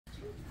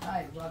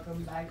Hi,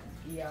 welcome back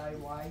to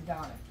DIY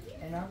Donna.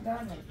 And I'm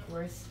Donna, of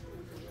course.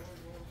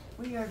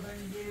 We are going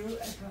to do a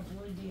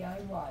couple of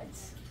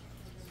DIYs.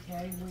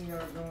 Okay, we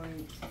are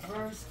going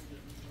first.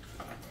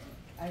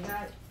 I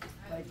got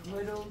like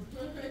little.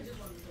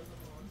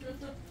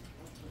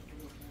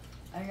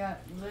 I got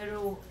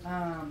little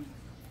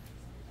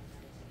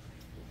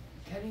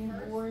cutting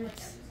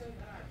boards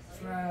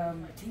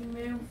from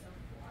Temu.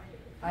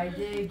 I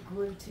did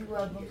glue two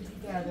of them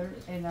together,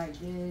 and I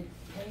did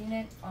paint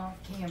it off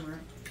camera.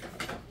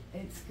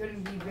 It's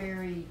going to be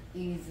very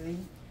easy.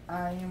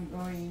 I am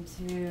going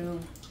to,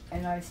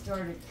 and I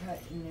started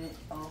cutting it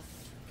off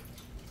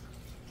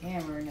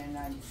camera, and then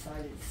I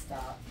decided to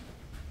stop.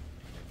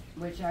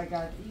 Which I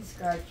got these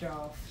scratch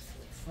offs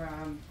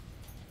from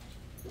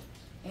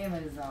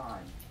Amazon.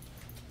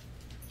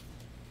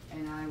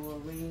 And I will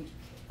link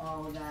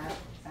all that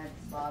at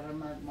the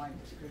bottom of my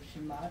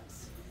description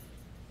box.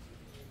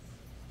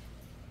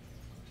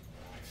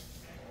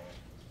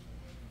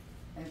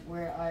 And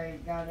where I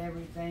got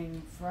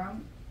everything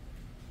from.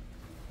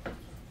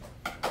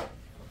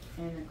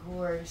 And of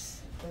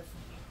course, the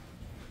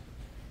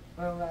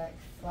lilac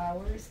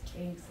flowers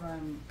came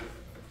from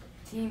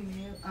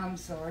Temu. I'm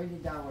sorry, the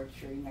Dollar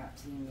Tree, not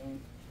Temu.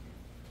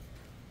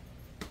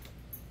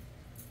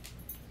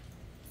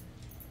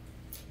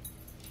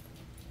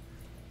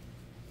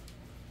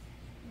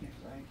 If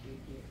I could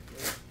get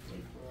this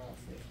paper off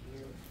of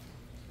here.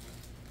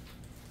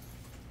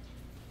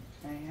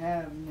 I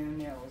have no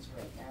nails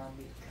right now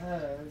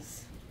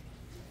because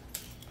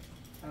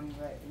I'm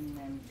letting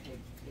them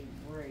take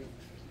a break.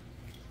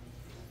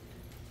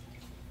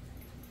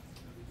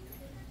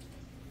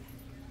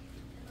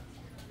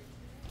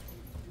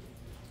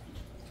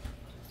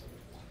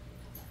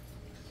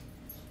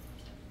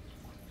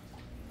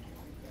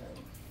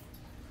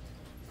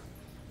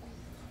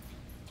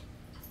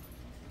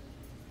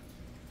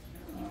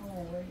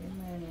 Oh, wait a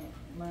minute.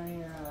 My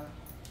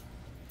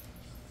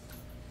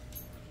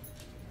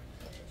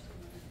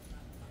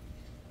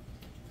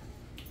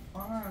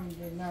arm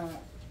did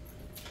not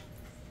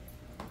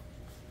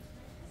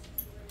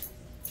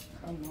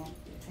come off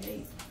the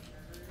tape.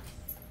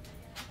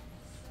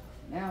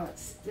 Now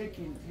it's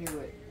sticking to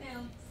it.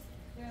 Down,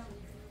 down,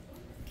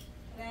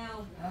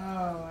 down.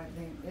 Oh, I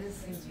think this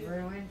is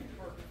ruined.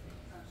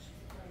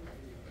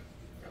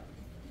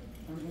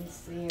 Let me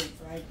see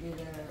if I get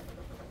a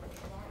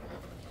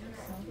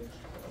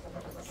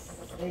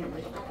save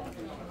it.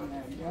 And I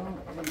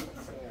don't think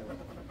so.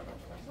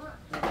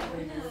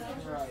 Hopefully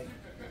it's right.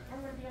 I'm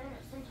gonna be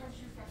honest, sometimes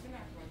she's got to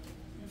act like it.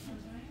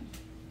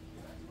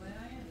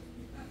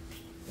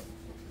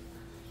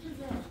 She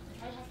does.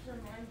 I have to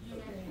remind you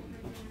that we're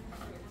thinking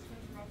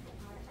about the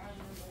girl I am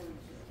going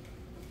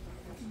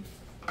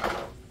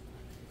to.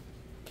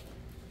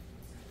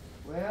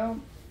 Well,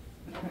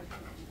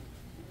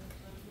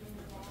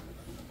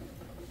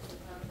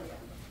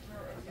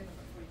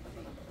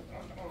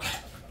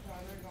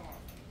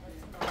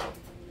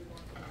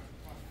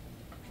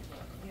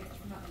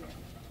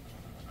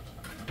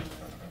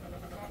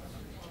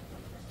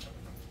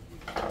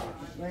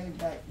 lay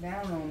back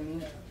down on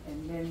me,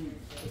 and then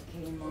it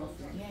came off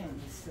again.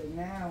 So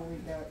now we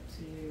got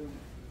to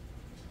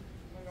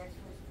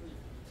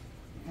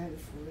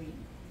hopefully,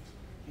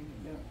 and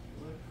it don't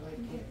look like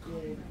it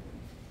did.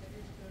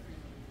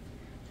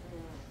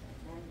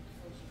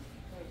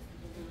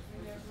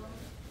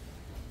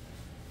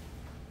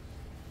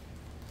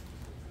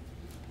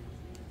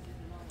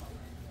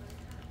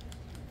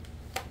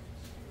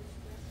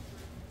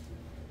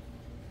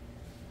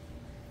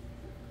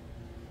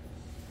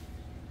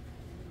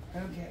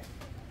 Okay,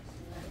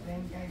 I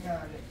think I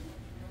got it.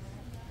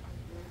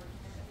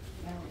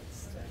 Now it's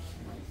stuck to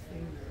my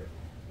finger.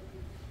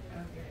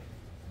 Okay.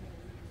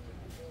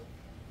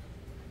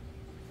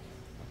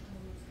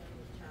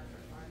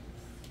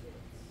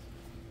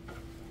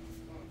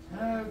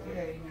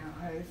 Okay, now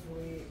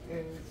hopefully it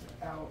goes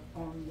out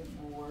on the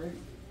board.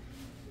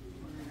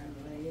 We're gonna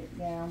lay it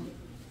down.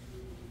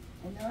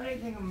 And the only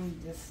thing I'm gonna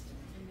just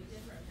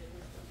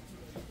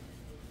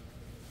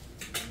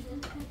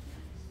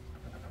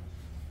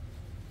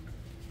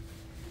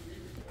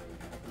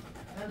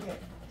okay,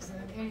 so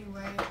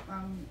anyway,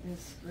 I'm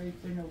just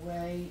scraping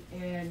away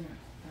and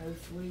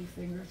hopefully,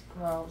 fingers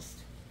crossed,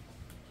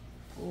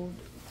 pull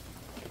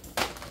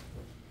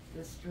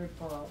the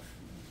strip off.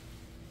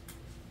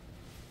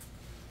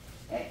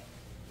 Hey,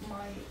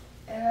 my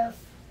F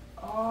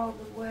all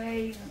the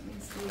way. Let me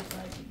see if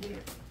I can get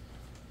it.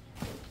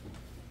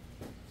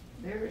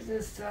 There's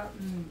just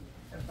something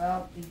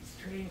about these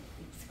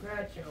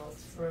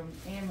scratch-offs from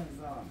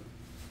Amazon.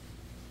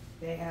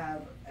 They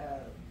have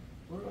a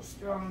real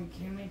strong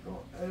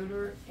chemical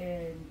odor,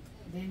 and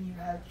then you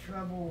have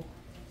trouble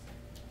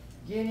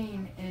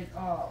getting it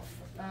off.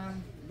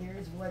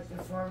 There's what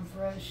the Farm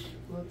Fresh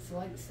looks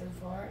like so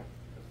far.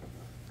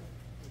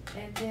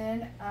 And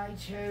then I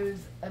chose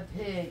a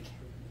pig,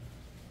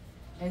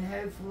 and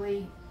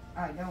hopefully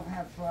I don't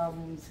have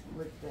problems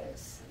with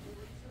this.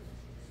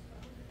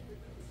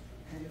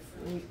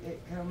 Hopefully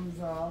it comes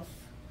off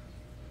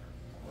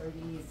quite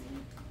easy.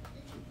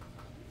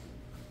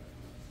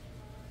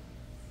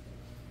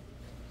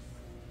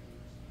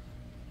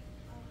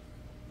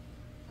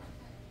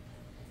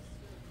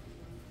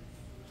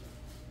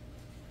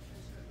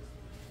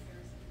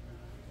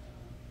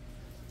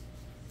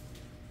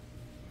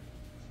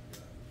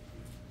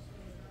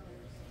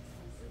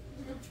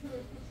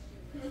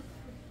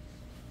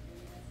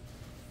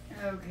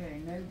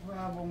 Okay, no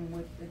problem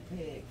with the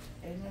pig.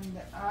 And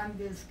then I'm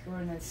just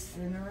gonna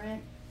center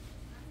it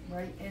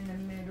right in the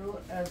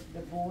middle of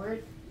the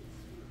board.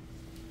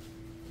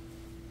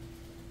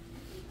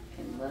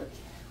 And look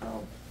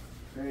how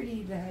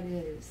pretty that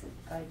is.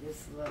 I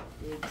just love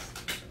pigs.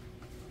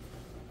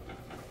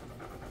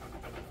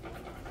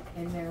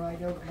 And no, I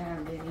don't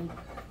have any.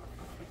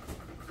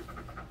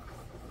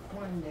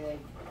 One day.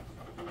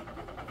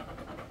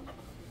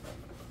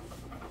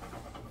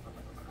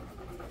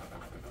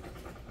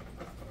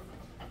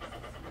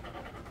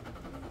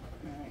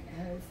 Alright,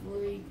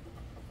 hopefully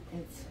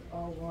it's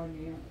all on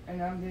you.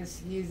 And I'm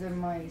just using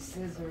my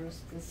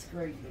scissors to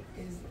scrape it.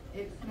 Because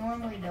it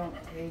normally don't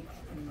take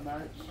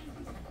much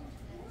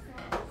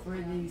for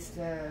these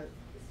to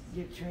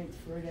get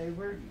transferred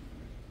over.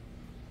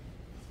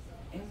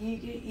 And you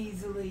can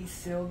easily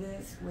seal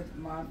this with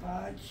Mod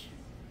Podge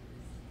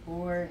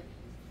or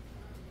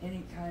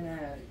any kind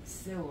of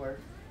sealer,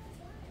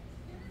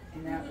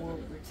 and that will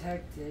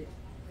protect it.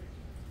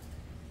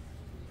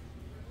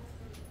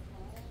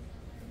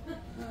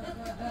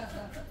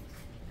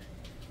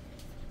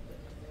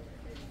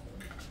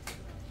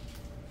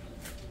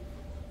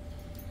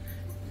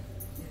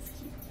 Just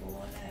keep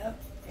pulling up.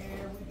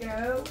 There we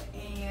go.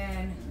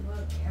 And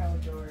look how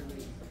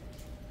adorable.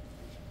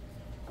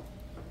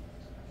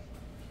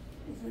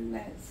 Isn't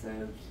that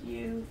so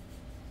cute?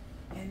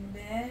 And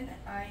then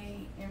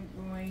I am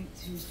going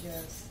to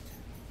just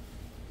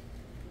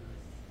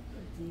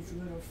put these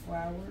little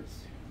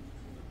flowers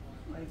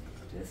like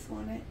this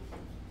on it.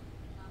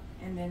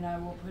 And then I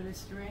will put a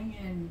string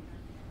in.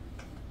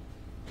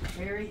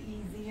 Very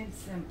easy and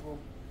simple.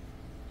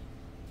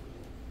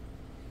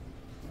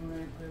 I'm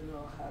going to put a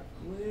little hot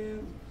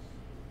glue.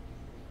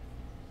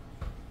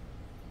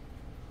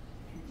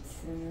 And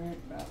center it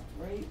about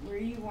right where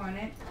you want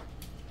it.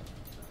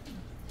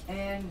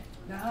 And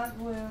the hot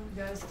glue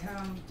does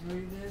come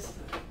through this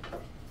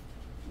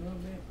a little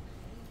bit.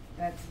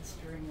 That's the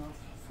string off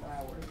the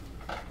flower.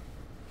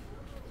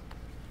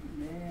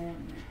 And then,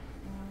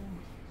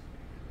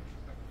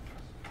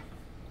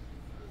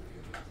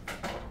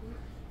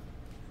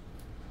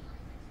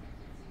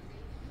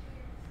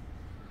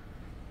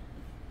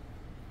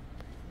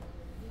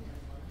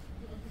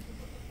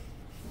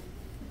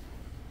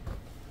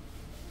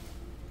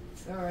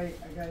 sorry,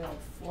 I got a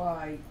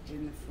fly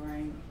in the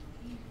frame.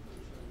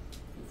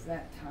 It's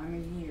that time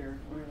of year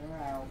where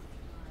they're out.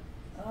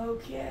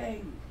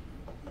 Okay.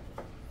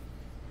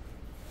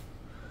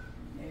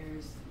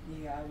 There's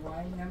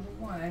DIY number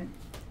 1.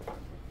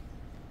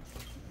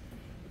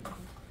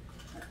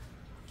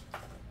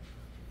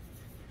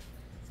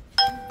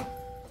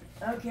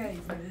 Okay,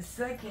 for the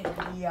second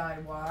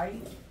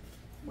DIY,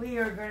 we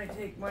are going to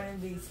take one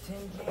of these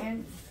tin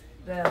cans,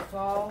 the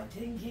fall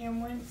tin can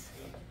ones.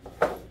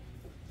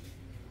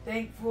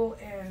 Thankful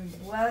and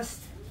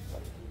blessed.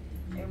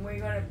 And we're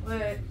going to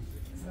put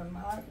some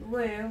hot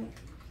glue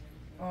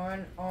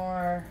on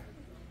our,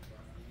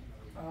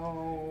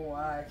 oh,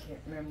 I can't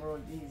remember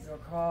what these are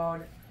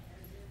called.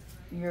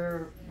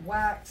 Your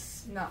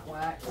wax, not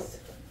wax,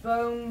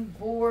 foam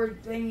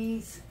board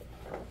thingies.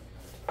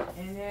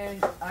 And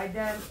then I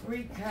done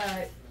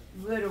recut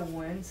little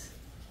ones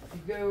to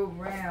go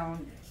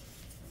around.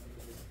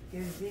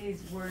 Because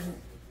these were,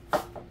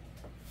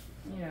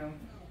 you know,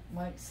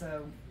 like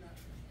so.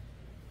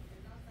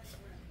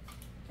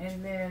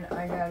 And then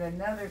I got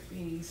another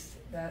piece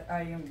that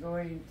I am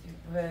going to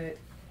put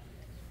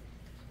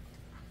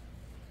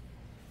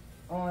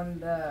on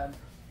the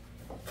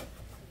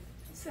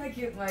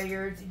second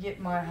layer to get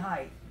my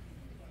height.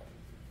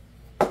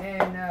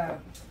 And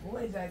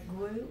boy, that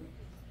glue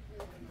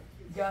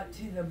got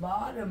to the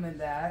bottom of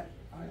that.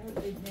 I hope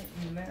it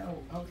didn't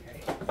melt.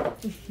 Okay.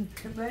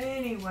 But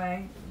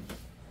anyway,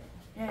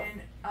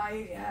 and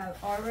I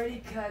have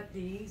already cut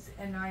these,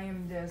 and I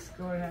am just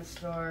going to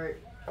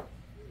start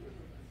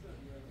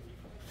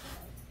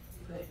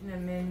putting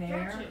them in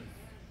there.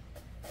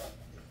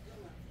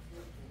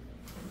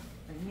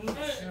 I need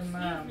some,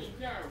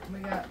 we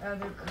got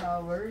other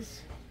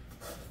colors.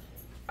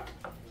 And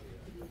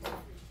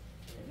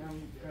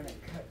I'm going to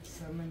cut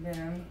some of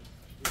them.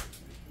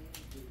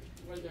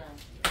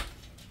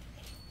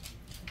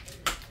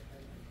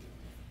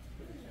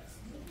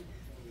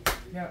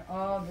 They're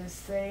all the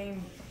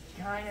same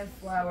kind of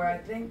flower. I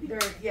think they're,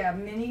 yeah,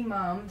 mini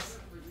mums.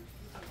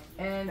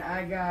 And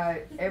I got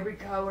every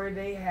color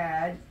they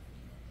had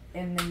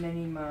in the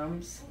mini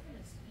mums.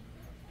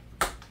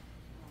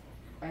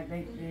 I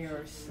think they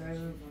are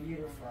so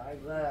beautiful. I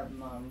love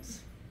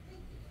mums.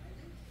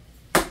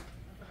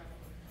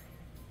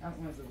 That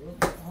one's a little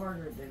bit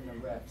harder than the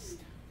rest.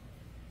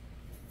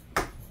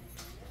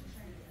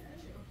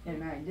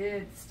 And I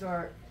did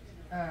start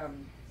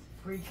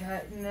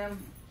pre-cutting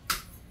them.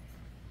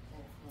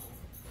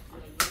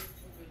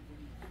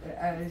 But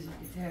as you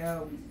can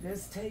tell,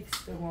 this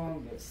takes the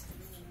longest.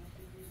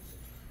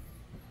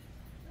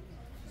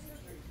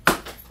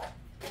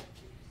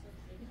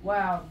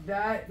 Wow,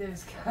 that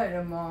just cut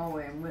them all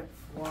and went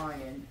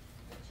flying.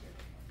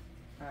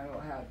 I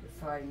will have to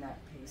find that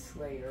piece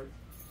later.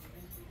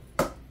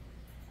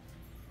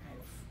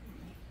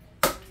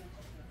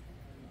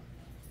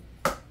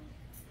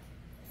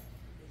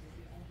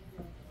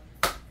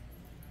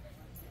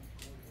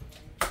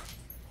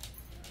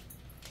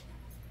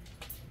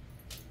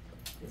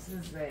 This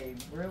is a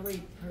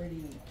really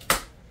pretty,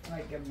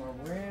 like a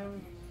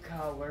maroon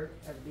color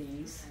of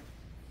these.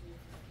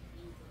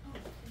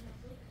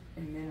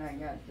 And then I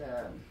got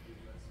the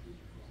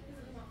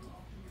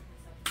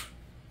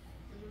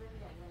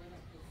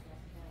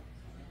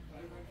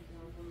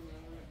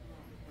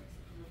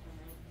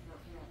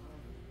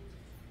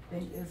I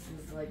think this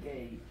is like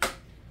a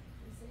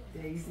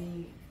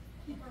daisy.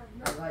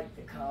 I like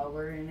the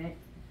color in it.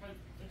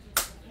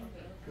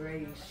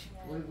 Grayish,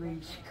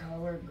 bluish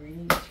color,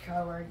 greenish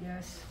color, I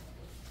guess.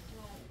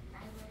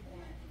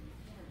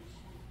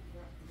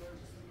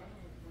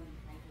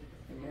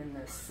 And then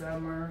the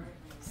summer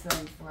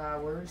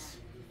sunflowers.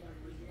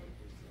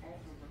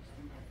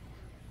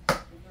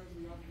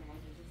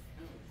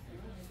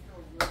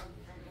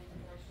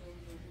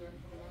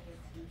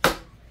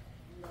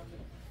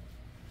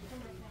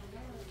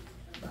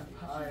 A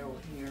pile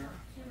here,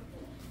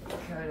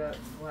 cut up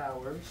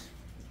flowers.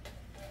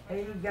 And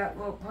you got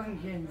little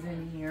pumpkins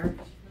in here,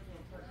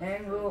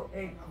 and little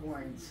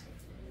acorns.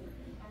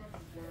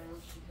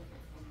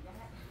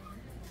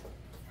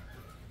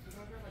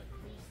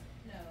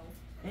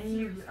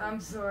 And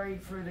I'm sorry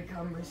for the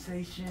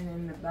conversation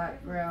in the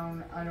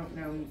background. I don't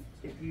know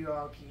if you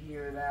all can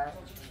hear that,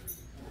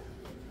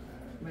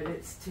 but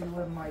it's two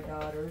of my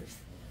daughters.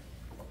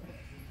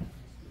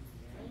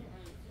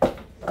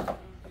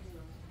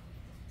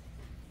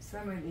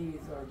 Some of these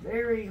are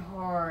very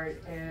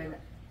hard, and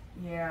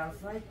yeah,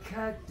 if I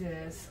cut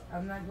this,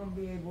 I'm not going to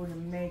be able to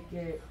make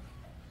it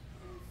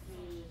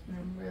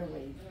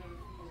really.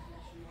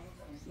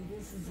 See,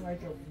 this is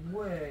like a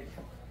wood.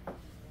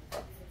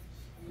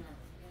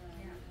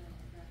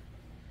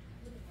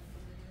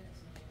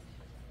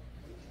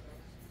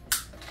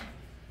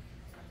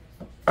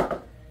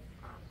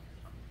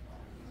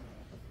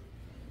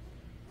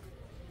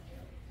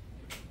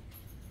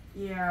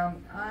 Yeah,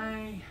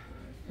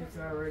 it's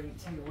already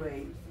too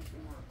late.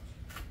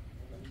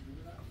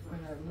 But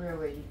I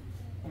really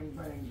am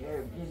going to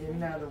go get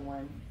another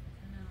one.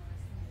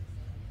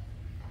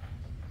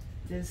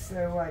 Just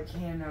so I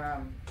can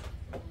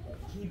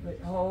keep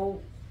it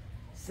whole.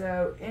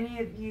 So any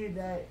of you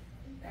that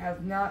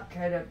have not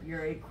cut up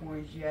your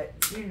acorns yet,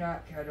 do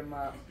not cut them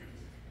up.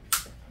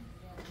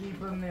 Keep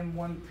them in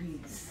one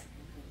piece.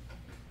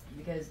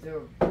 Because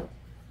they're,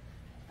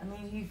 I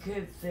mean, you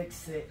could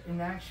fix it,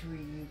 and actually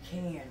you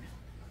can.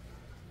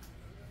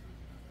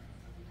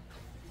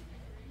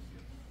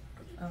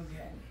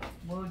 Okay,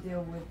 we'll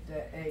deal with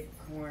the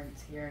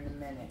acorns here in a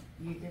minute.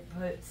 You can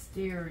put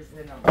steers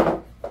in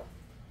them.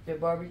 The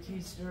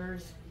barbecue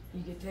steers,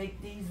 you can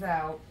take these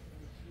out,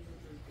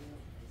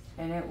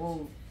 and it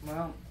will,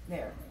 well,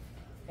 there.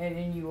 And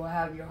then you will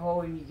have your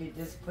hole, and you can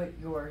just put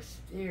your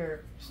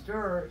steer,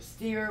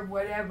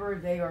 whatever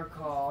they are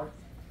called,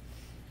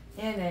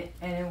 in it,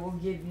 and it will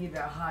give you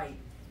the height.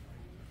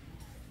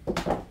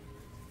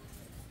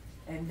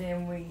 And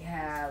then we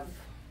have,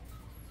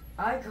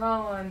 I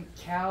call them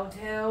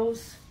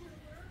cowtails,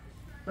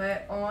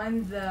 but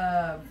on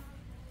the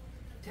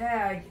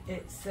tag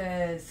it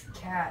says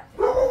cat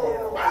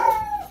tail.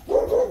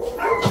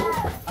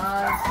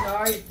 I'm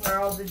sorry for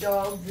all the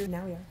dogs.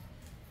 Now we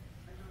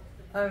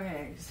are.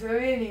 Okay, so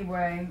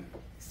anyway,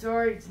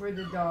 sorry for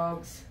the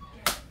dogs.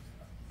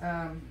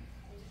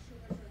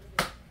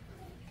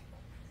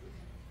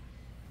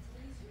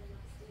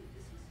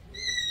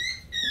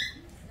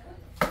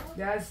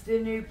 That's the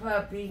new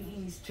puppy.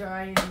 He's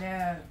trying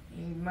to,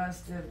 he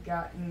must have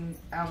gotten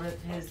out of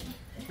his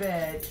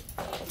bed.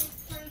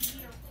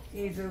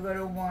 He's a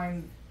little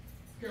one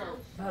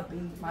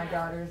puppy. My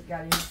daughter's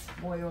got him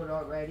spoiled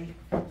already.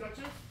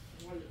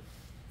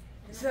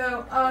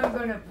 So I'm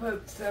going to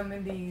put some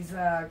of these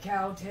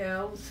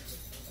cowtails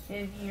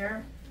in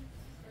here.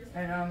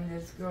 And I'm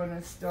just going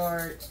to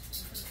start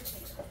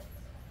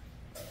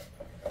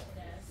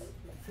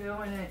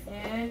filling it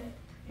in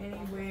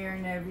anywhere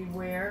and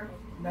everywhere.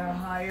 The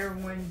higher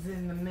ones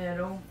in the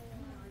middle.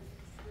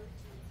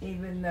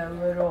 Even the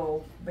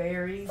little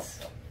berries.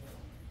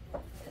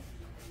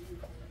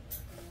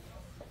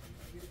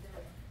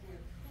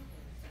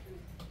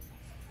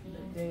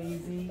 The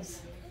daisies.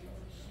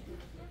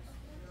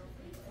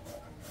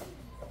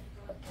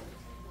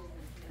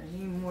 I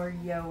need more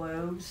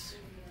yellows.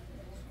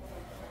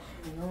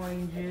 And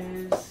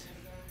oranges.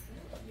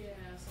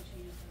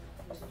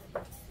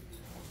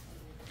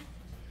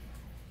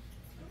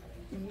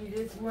 And you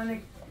just want to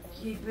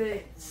keep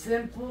it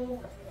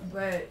simple,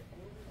 but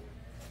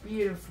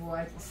beautiful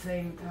at the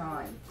same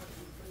time.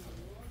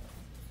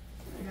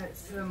 I got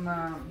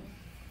some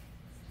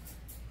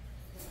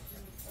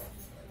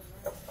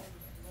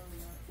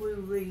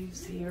blue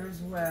leaves here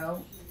as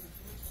well.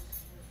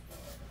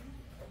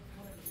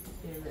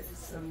 Give it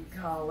some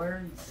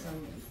color and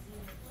some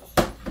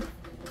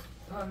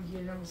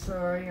pumpkin. I'm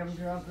sorry, I'm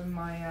dropping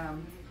my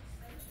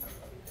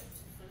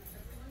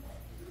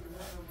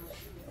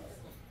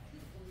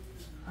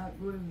hot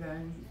glue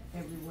gun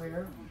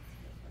everywhere.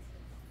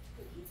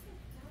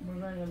 We're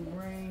gonna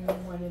bring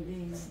one of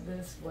these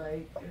this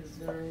way, because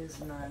there is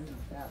none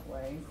that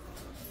way.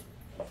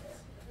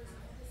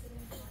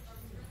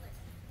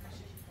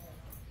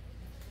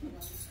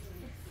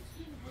 I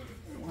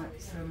want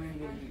some of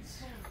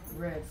these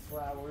red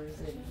flowers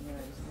in here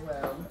as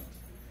well.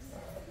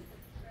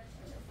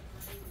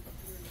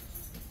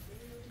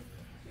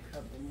 A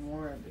couple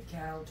more of the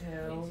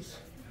cowtails.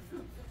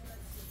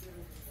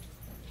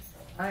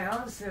 I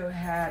also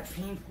had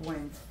pink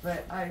ones,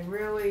 but I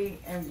really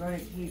am going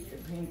to keep the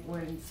pink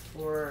ones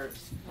for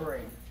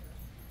spring,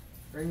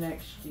 for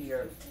next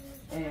year.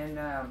 And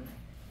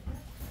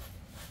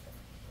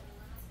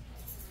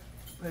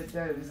put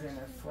those in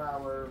a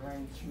flower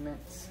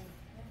arrangements.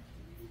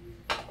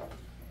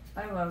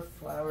 I love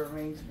flower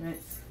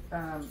arrangements.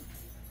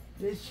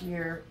 This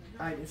year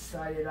I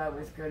decided I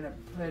was going to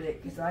put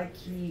it, because I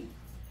keep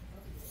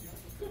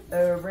an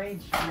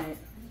arrangement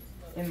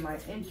in my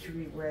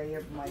entryway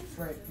of my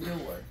front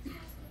door.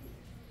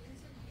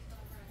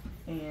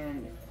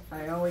 And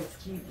I always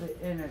keep it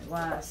in a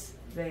glass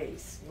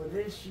vase. Well,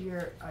 this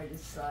year I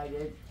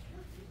decided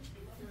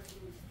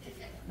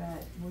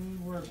that we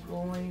were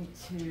going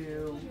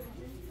to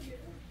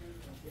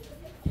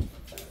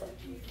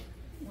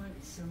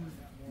want some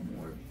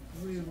more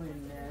glue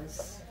in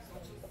this,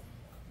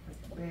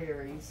 with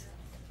berries.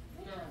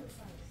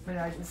 But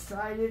I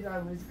decided I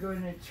was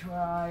going to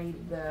try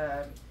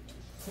the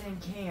tin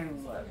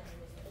can look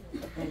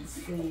and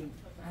see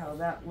how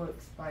that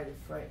looks by the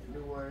front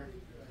door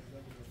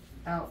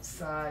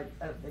outside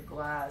of the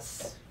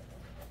glass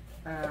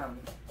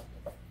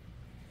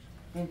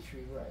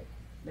entryway.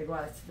 The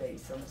glass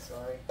vase, I'm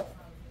sorry.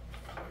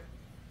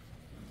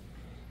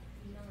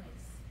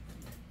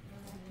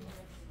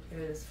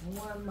 Because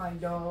one of my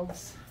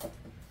dogs,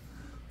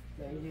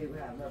 they do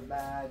have a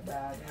bad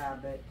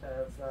habit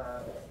of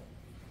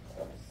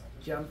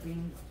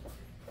jumping.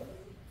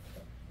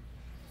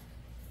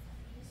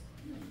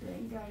 I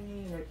think I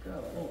need a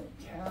couple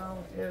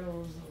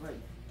cowtails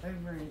like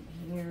over in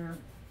here.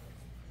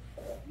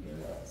 Give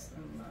it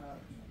some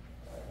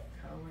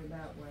color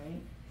that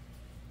way.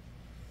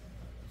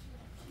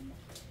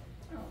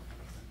 Oh,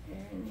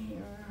 and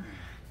here.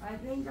 I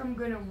think I'm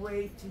gonna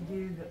wait to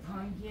do the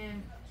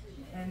pumpkin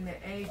and the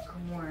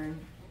acorn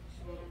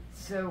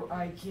so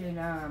I can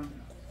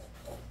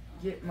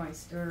get my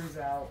stirs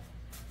out.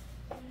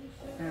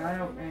 And I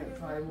don't know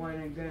if I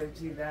want to go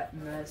through that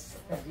mess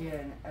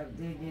again of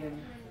digging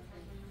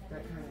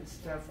that kind of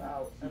stuff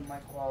out of my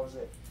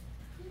closet.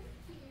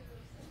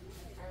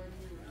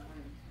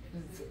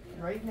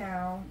 Right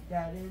now,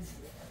 that is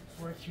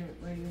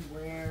fortunately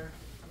where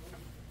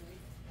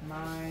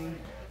my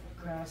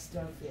craft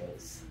stuff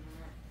is.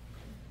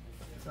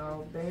 It's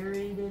all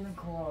buried in the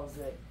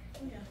closet.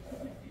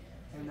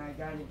 And I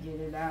gotta get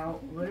it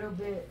out little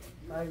bit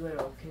by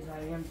little, because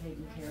I am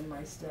taking care of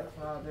my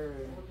stepfather,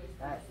 and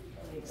that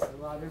takes a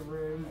lot of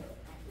room.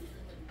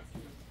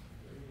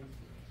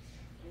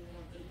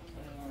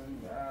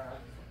 And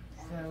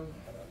so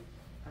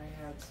I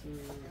had to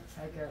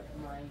pack up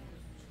my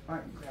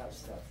art and craft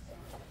stuff.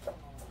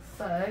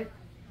 But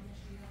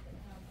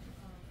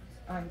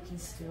I can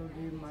still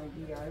do my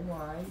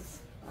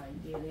DIYs. I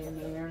get in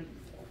there,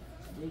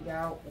 dig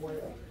out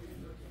what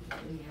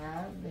we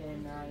have,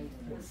 and I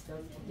put stuff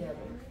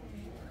together.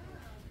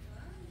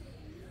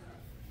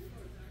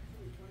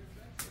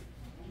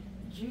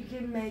 You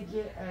can make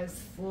it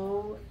as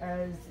full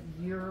as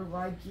you're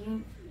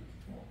liking.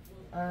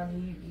 You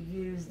can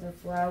use the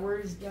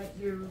flowers that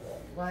you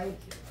like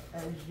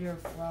as your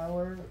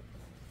flower,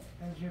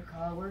 as your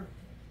collar.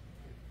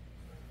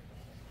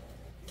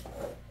 I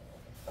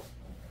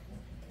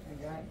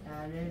got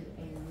added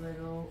a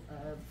little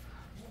of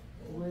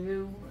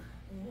blue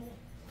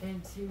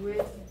into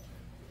it,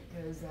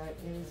 because that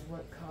is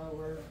what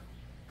color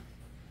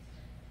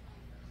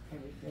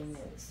everything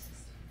is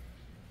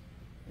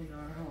in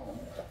our home.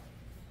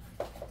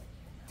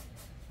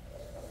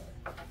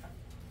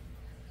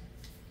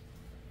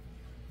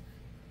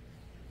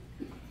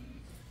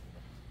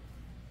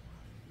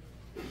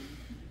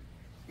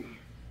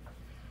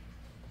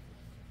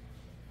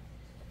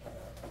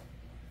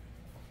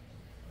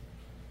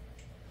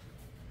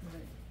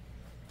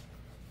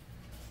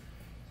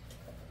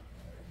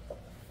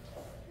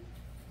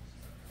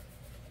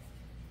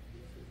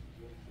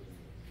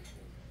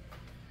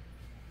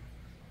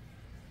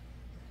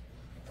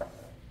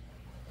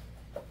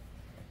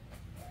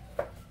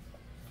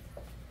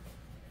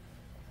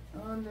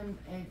 Them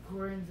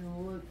acorns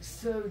look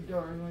so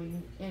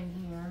darling in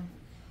here,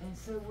 and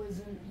so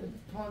wasn't the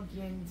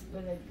pumpkins,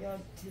 but I got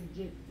to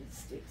get the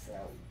sticks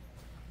out,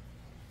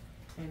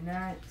 and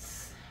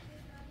that's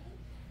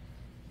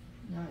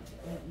not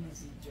an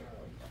easy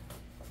job.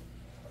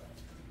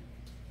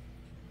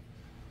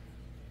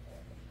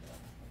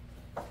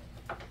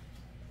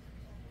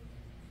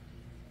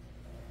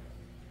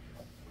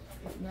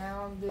 But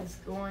now I'm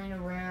just going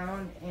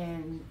around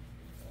and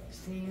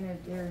seeing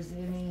if there's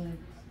any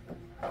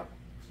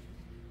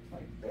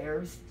like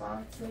bare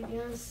spots, I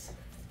guess.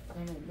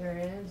 And there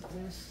is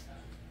this.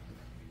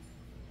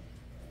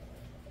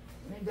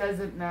 It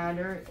doesn't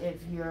matter if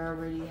you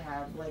already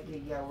have like a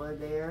yellow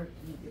there.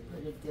 You could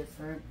put a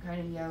different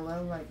kind of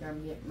yellow like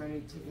I'm getting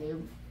ready to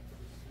do.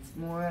 It's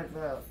more of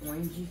a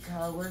orangey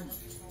color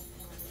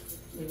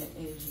than it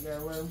is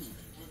yellow.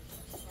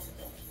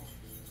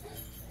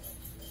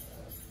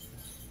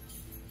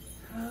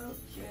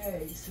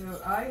 Okay, so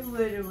I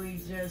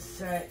literally just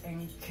sat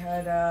and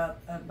cut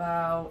up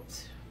about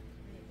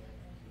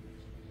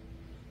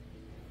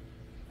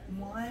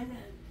 1,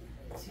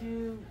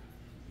 2,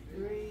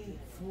 3,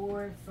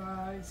 4,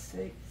 5,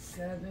 6,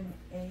 7,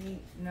 8,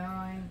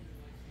 9,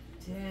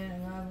 10,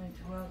 11,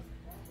 12.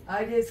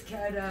 I just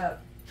cut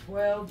up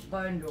 12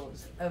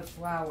 bundles of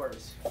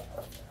flowers.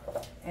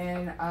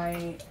 And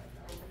I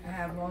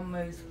have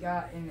almost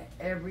gotten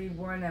every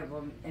one of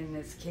them in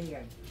this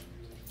can.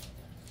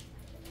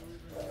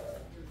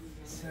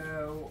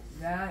 So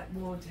that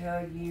will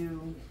tell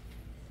you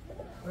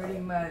pretty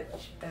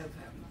much of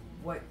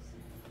what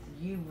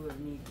you will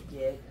need to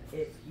get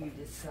if you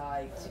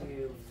decide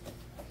to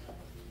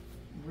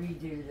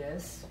redo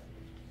this.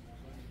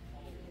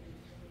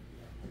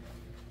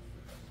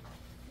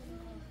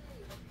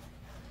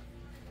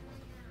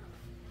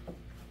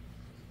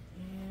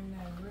 And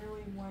I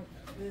really want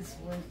this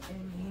one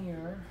in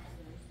here,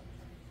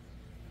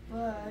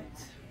 but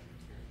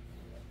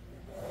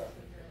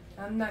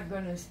I'm not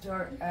going to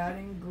start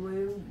adding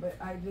glue, but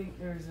I think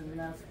there's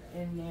enough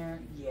in there.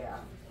 Yeah,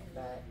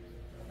 that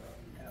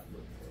would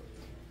work.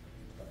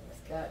 It's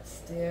got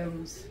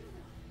stems.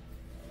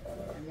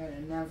 I got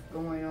enough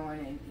going on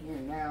in here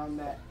now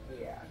that,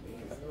 yeah,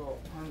 these little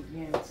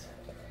pumpkins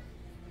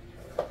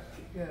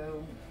could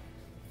go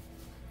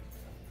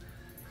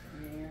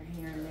there,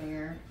 here, and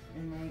there,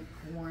 and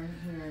acorn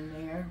here and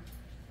there.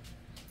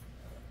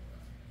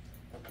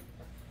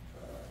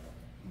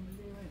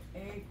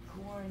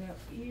 Acorn up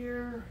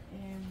here,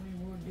 and we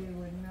will do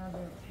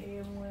another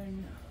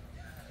penguin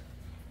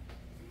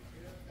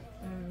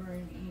over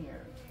in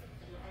here.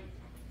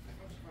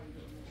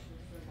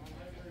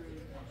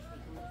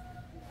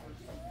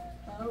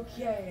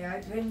 Okay,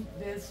 I think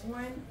this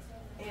one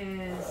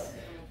is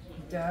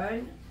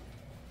done.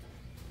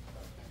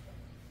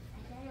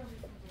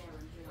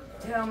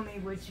 Tell me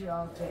what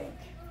y'all think.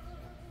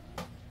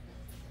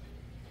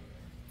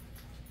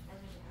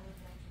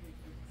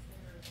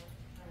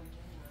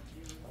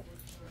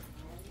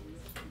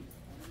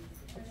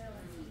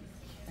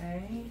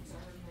 Okay.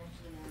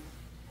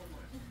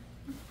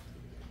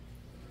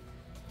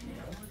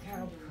 Yeah, look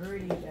how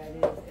pretty that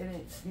is. And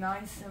it's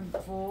nice and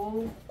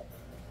full.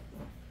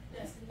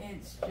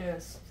 It's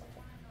just,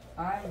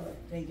 I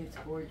think it's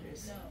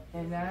gorgeous.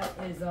 And that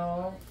is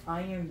all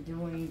I am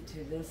doing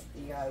to this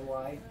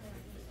DIY.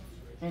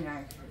 And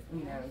I,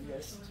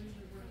 just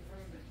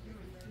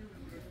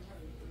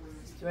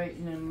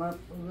straighten them up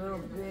a little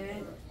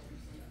bit.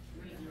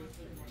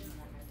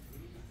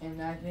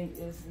 And I think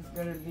this is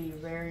going to be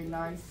very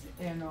nice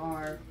in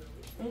our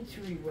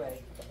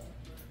entryway.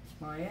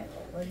 Maya,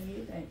 what do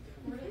you think?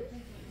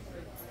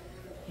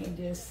 He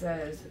just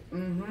says,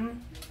 mm-hmm.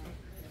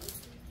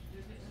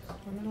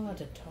 I'm not allowed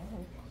to talk.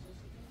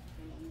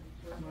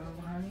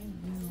 Well, honey,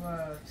 you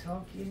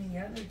talk any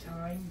other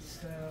time,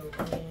 so.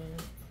 Yeah.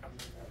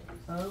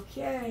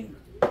 Okay.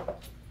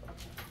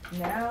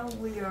 Now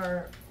we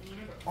are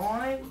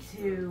on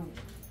to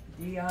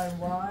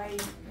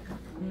DIY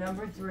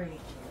number 3.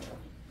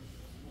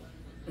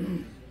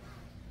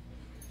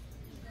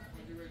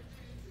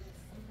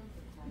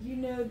 You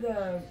know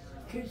the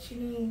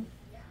cushiony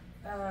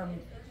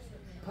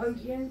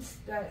pumpkins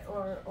that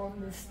are on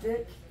the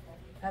stick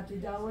at the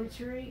Dollar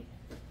Tree?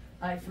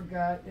 I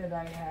forgot that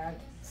I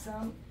had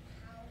some,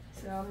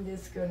 so I'm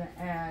just gonna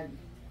add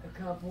a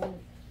couple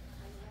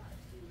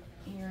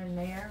here and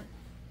there.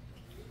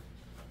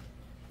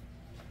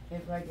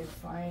 If I could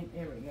find,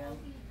 there we go.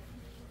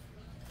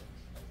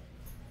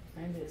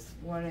 I just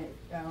want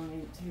it down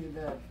into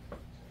the,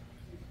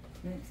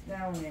 it's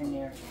down in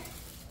there.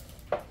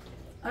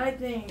 I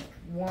think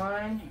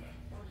one,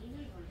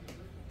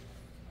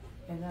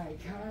 and I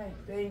kind of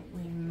think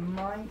we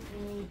might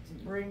need to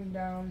bring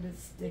down the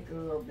stick a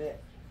little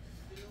bit.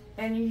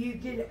 And you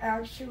could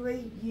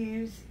actually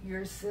use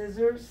your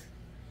scissors,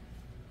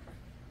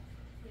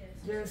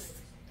 just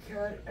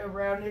cut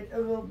around it a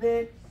little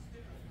bit,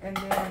 and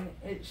then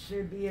it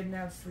should be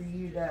enough for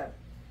you to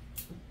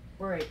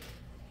break.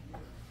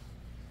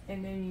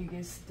 And then you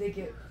can stick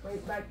it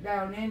right back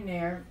down in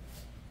there,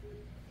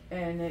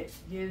 and it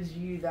gives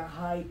you the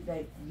height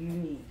that you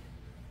need.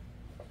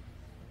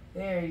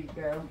 There you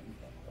go.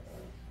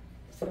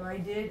 So I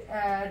did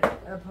add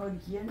a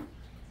pumpkin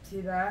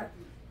to that.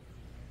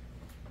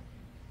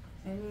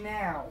 And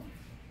now,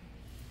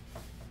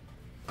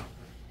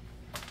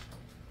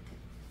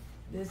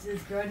 this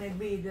is going to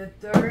be the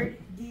 3rd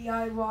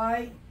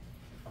DIY,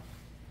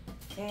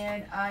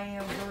 and I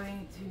am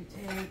going to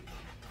take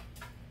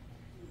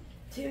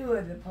 2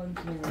 of the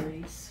pumpkin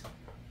wreaths,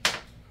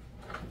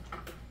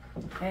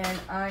 and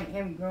I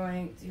am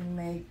going to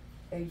make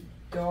a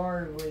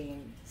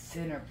darling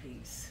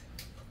centerpiece.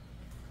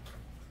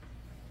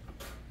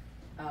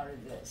 out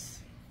of this.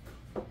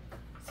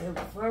 So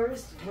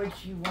first,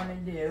 what you want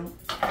to do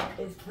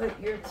is put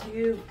your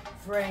two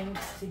frames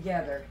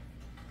together.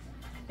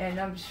 And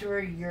I'm sure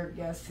you're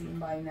guessing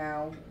by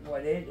now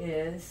what it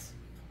is.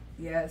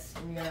 Yes,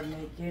 we are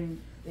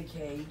making the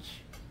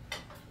cage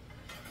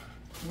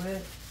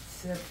with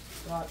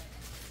zip-lock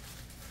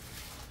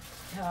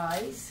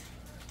ties.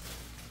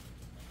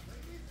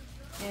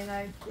 And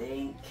I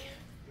think,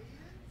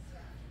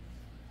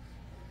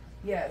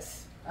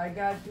 yes, I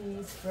got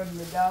these from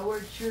the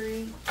Dollar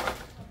Tree.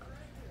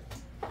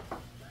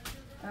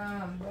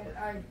 But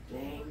I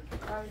think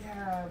I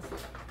have,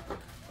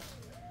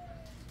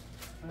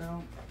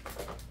 well,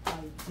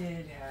 I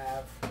did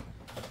have,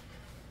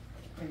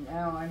 and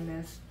now I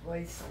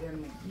misplaced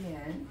them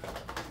again.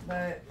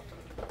 But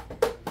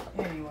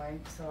anyway,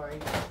 sorry.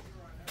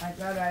 I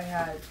thought I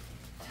had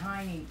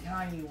tiny,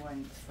 tiny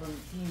ones from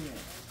Temu.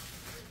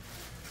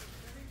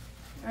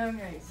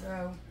 Okay,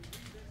 so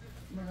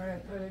we're gonna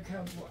put a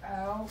couple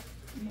out.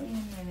 Wait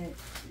a minute.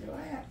 Do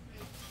I have?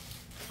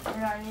 We're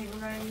not even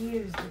gonna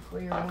use the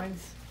clear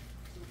ones.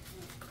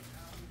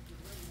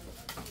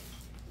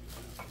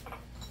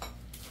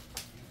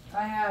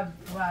 I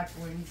have black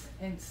ones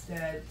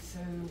instead, so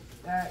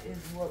that is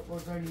what we're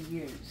going to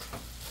use.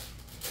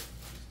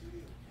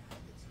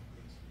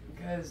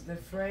 Because the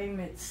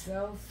frame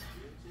itself,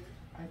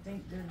 I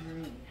think they're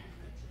green.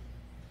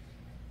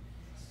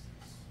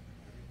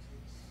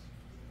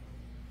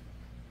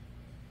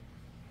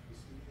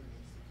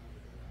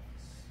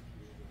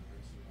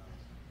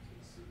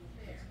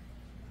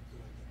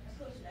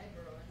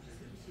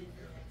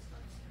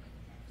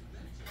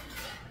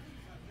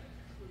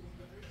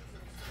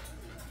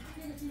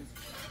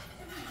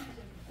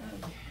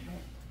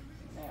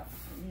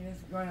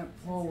 Going to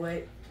pull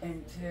it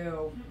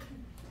until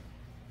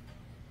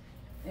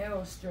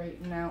it'll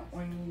straighten out.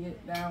 When you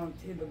get down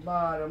to the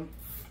bottom,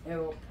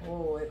 it'll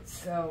pull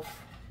itself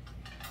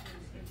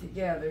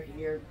together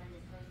here.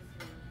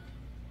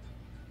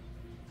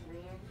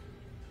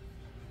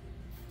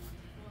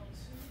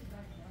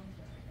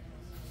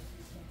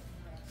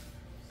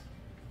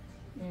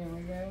 There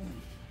we go.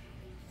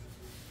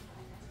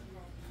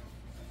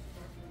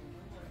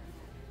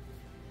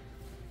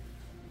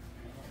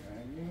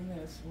 I'm gonna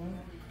do this one.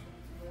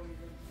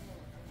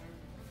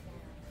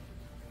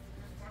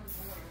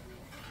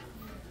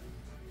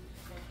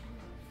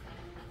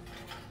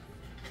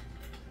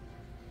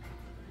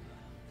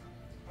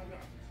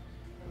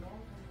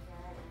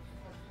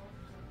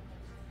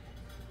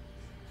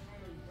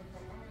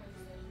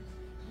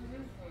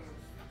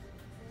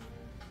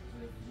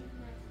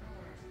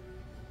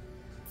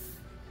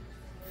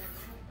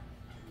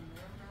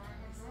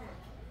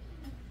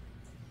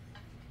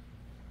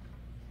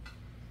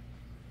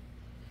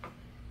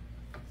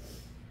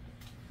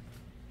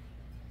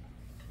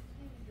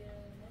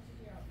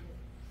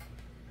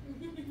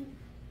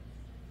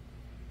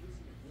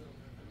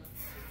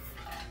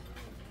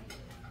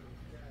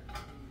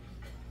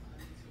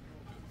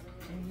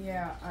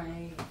 Yeah,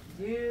 I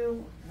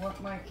do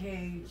want my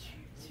cage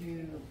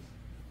to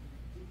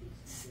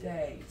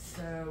stay,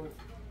 so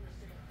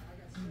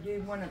you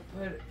do want to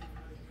put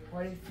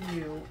quite a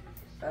few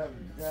of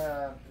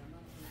the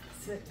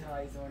zip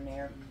ties on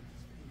there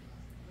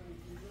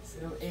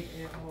so it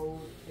can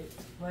hold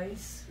its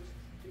place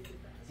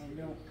and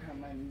don't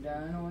come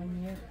undone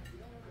on you.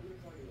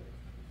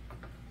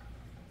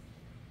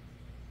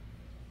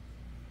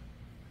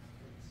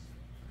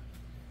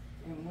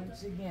 And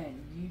once again,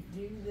 you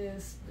do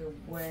this the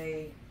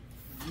way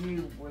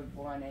you would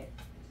want it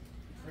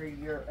for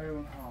your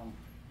own home.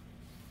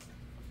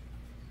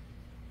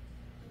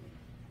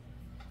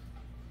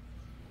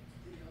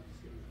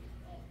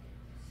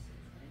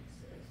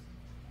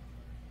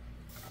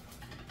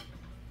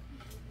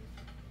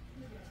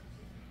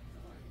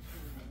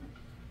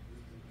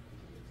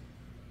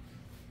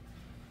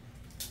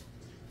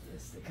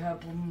 Just a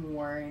couple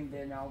more and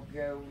then I'll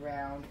go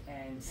around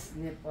and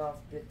snip off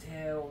the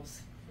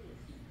tails.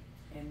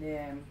 And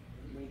then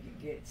we could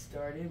get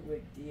started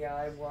with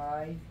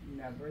DIY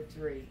number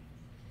 3.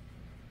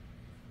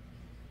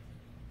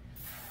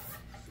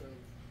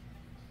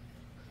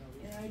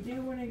 And I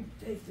do want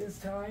to take this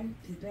time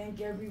to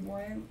thank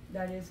everyone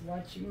that is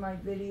watching my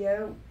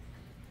video.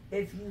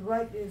 If you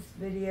like this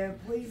video,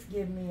 please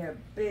give me a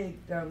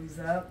big thumbs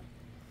up.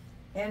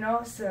 And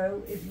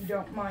also, if you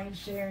don't mind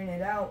sharing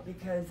it out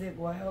because it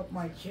will help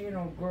my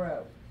channel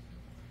grow.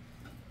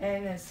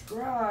 And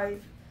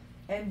subscribe.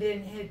 And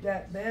then hit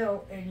that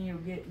bell and you'll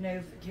get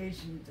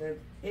notifications of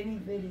any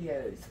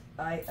videos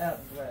I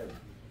upload.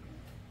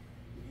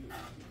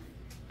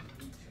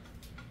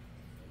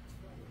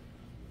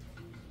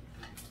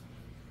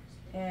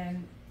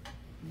 And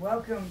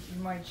welcome to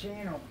my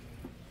channel.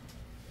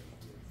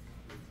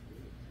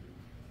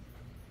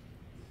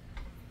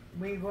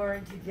 We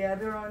learn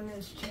together on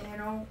this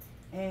channel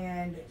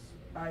and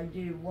I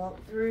do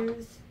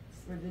walkthroughs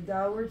for the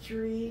Dollar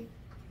Tree.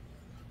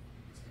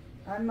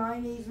 I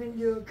might even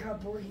do a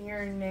couple here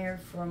and there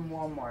from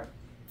Walmart,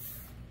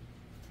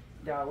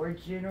 Dollar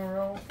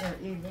General, or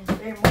even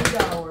Family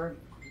Dollar.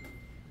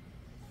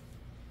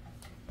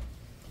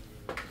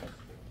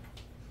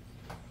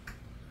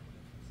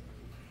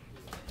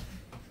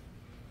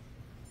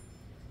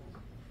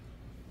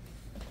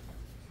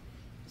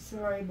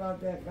 Sorry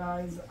about that,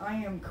 guys. I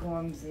am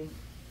clumsy.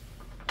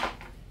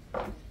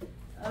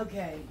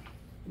 Okay,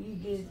 you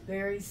just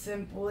very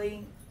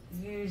simply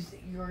use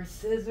your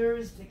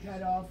scissors to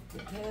cut off the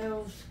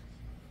tails.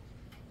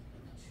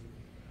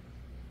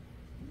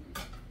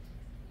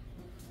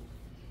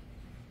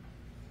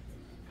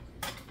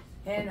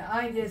 And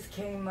I just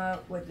came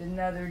up with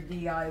another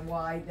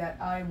DIY that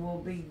I will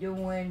be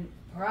doing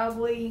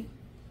probably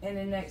in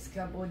the next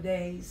couple of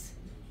days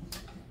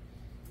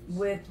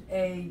with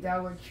a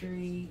Dollar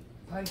Tree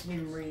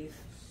pumpkin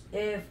wreath,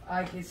 if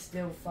I could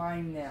still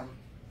find them.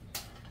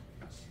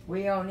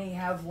 We only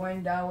have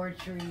one Dollar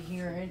Tree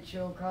here in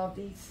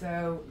Chillicothe,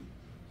 so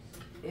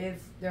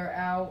if they're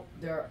out,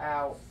 they're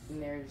out,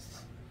 and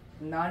there's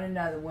not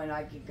another one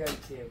I could go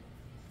to.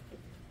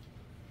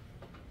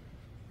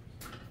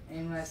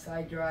 Unless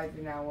I drive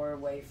an hour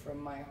away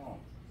from my home.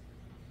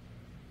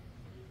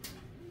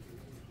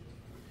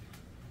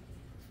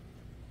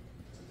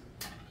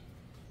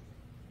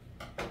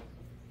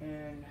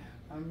 And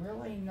I'm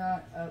really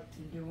not up to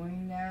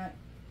doing that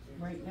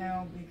right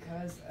now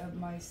because of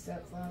my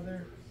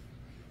stepfather.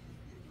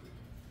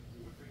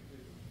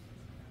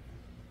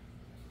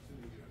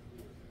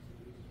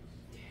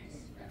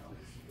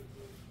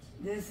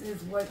 This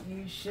is what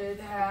you should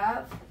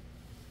have.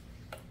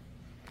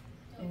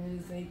 It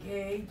is a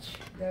cage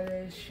that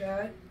is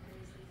shut,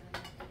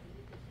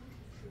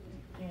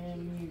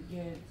 and you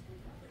can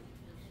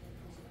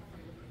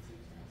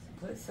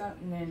put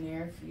something in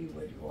there if you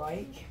would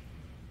like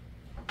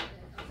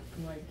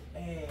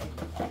a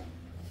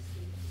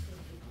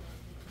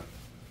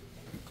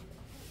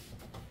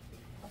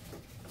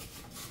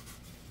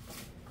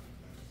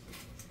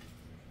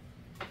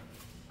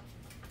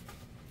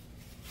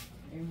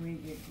and we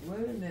could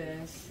glue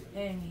this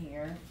in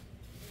here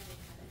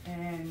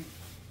and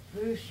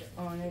push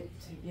on it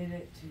to get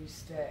it to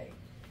stay.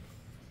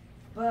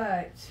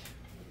 But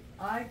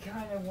I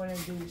kind of want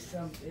to do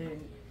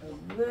something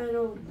a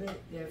little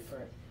bit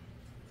different.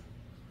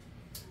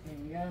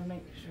 And you gotta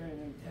make sure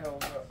the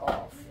tails are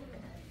off,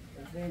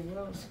 because they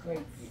will scrape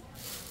you.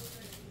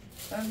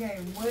 Okay,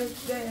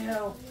 with the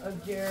help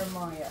of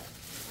Jeremiah,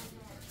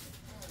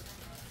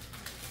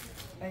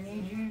 I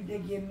need you to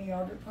give me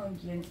all the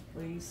pumpkins,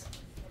 please.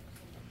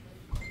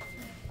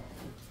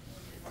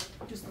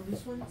 Just the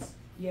loose ones?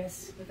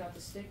 Yes. Without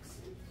the sticks?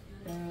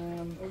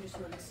 Or just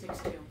where the sticks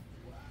do?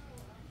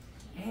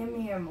 Hand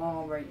me them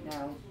all right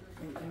now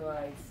until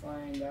I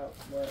find out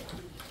what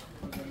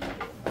we're gonna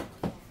do.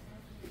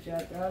 Which I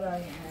thought I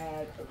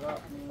had a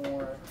lot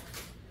more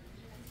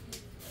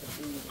of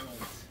these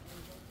ones.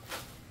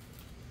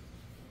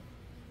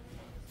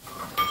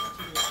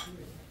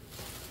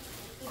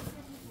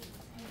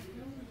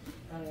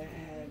 I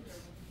had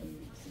some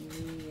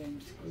medium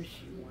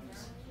squishy ones.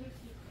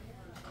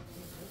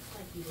 Looks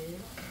like you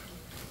did.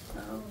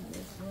 Oh,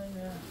 this one,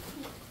 a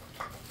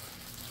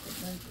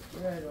bunch of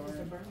thread on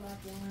The it.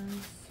 burlap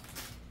ones.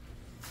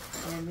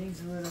 And these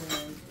little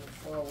ones will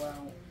fall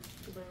out.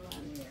 The burlap.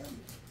 Yeah.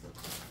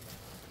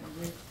 And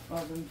this,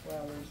 all them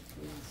flowers,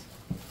 please.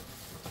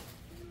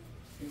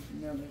 There's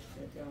another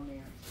set down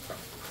there.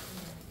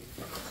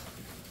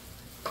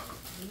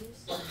 These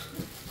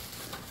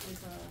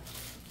is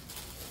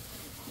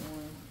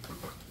One.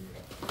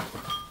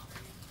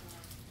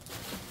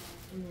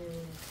 and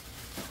then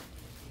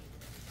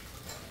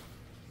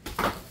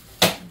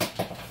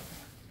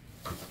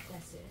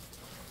that's it.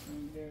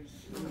 And there's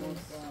some more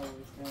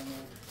flowers down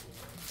there.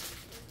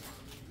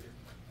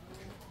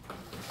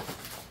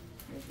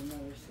 There's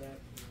another set.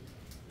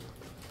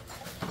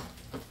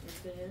 There's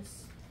this.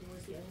 And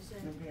where's the other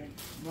set? Okay,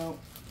 well,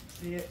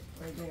 see it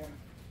right there.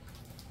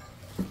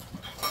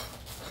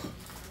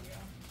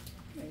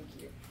 Thank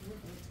you.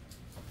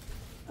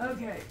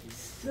 Okay,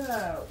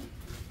 so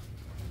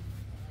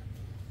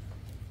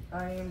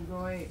I am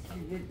going to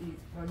get these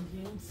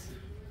pumpkins.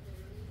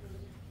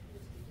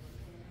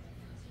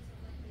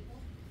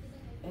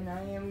 And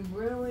I am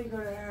really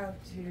going to have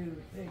to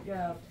pick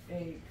up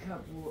a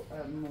couple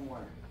of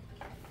more.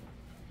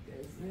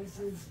 Because this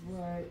is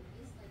what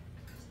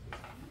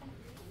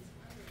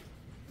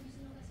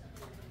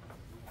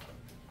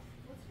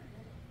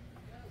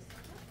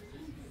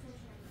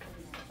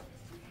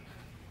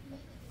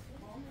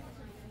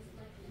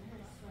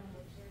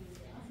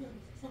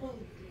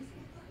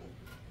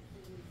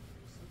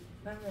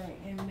okay,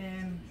 and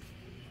then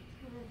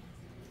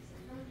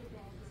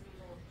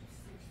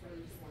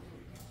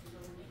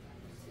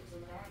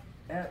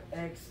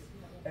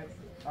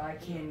I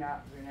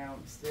cannot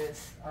pronounce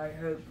this. I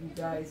hope you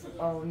guys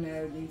all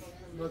know these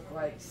look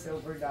like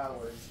silver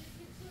dollars.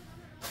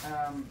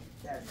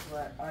 That's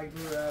what I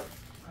grew up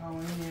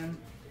calling them.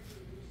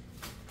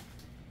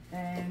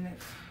 And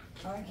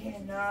I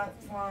cannot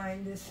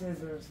find the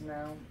scissors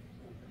now.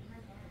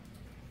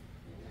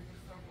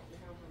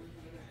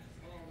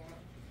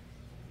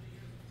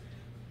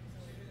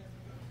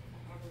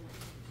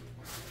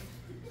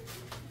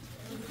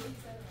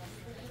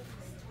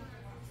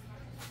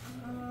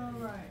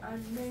 Alright, I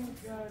think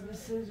the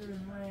scissors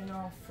ran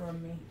off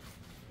from me.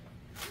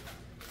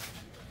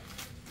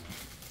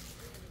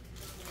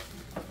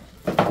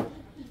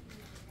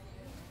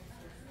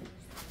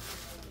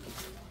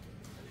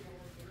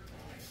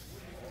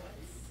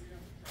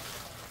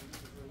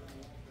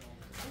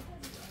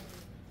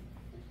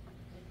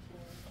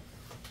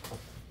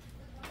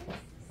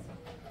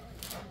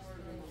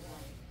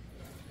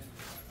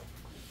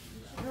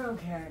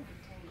 Okay.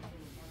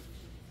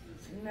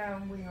 So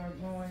now we are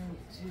going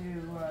to,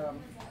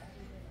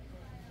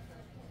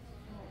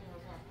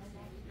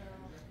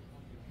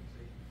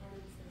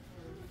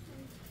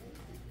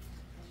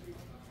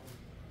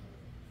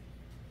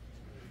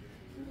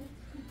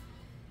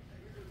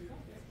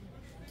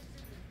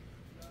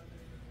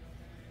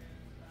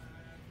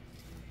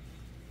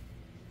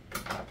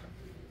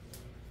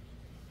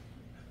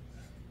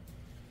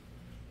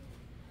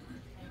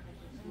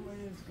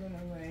 we're just gonna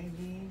lay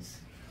these,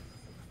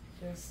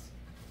 just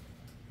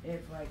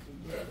if I can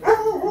get them.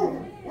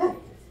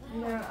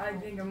 No, I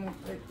think I'm gonna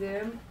put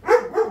them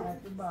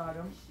at the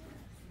bottom.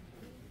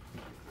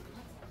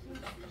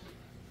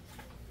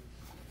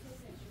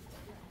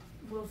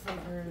 We'll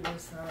figure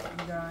this out,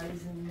 you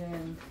guys, and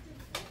then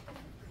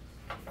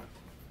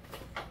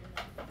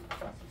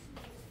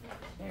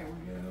there we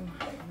go.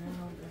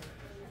 Now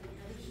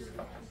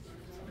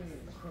put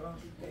it across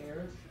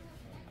there.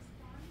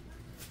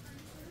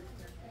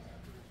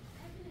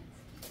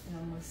 And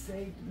I'm gonna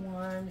save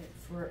one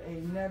for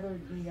another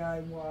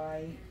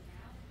DIY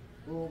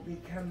will be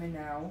coming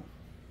out.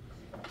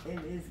 It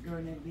is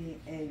going to be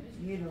a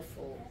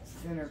beautiful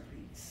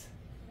centerpiece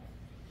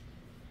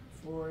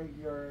for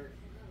your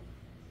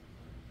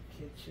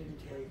kitchen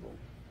table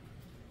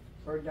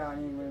or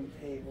dining room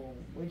table,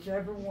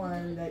 whichever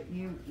one that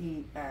you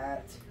eat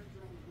at.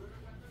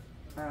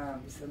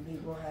 Some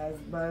people has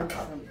both,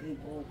 some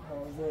people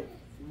calls it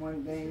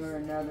one thing or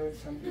another,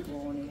 some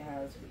people only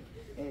has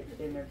it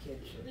in their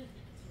kitchen.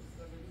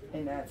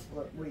 And that's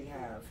what we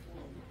have.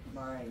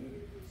 My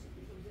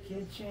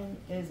kitchen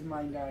is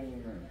my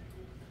dining room.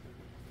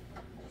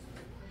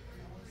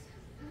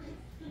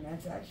 And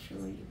that's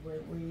actually where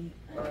we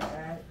are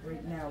at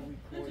right now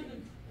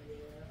recording,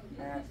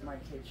 at my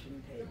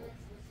kitchen table.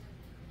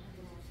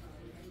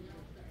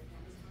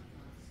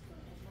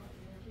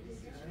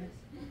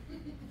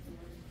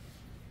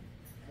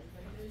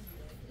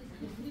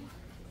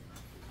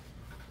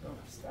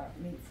 Don't stop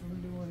me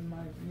from doing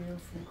my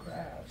beautiful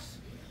crafts.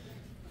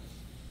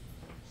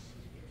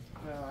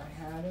 Well,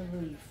 I had a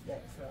leaf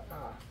that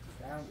fell,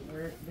 found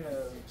where it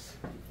goes.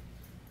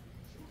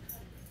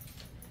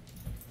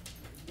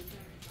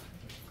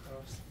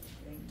 Cross the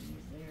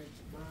thingies there at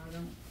the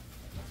bottom.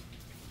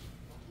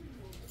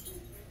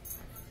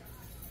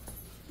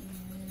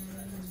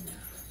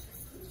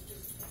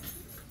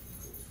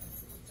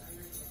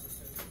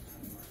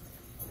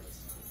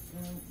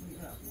 And we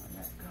got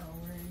that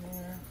color in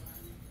there.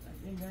 I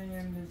think I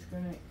am just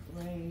gonna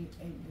lay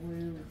a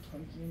blue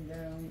pumpkin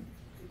down.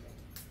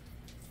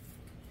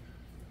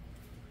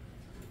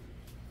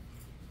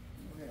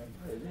 We're gonna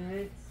put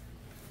it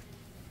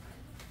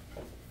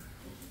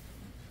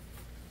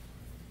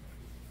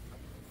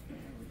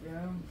there we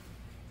go.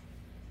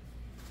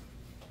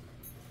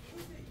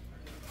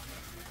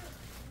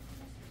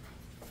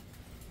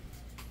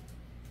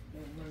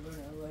 And we're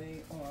gonna lay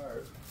our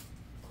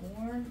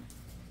corn.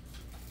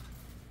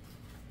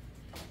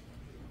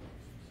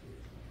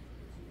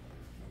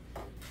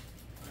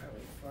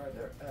 Probably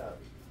farther up,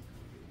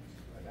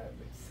 what I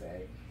would say.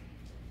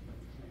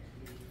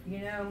 You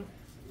know,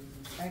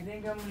 I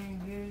think I'm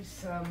going to use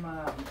some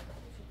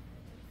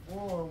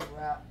wool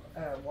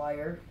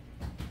wire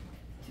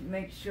to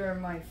make sure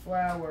my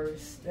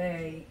flowers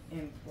stay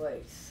in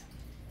place.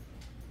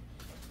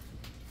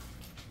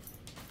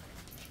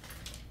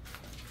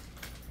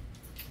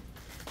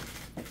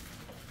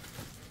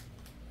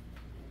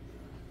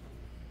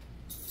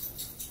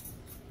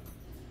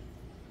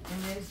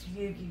 And this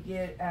you could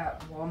get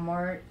at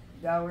Walmart,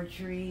 Dollar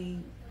Tree,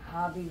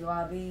 Hobby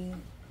Lobby,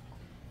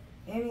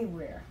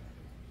 anywhere.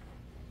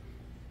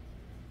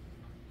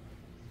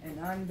 And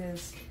I'm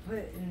just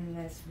putting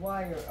this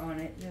wire on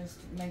it just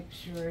to make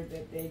sure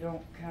that they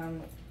don't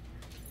come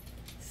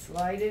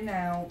sliding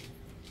out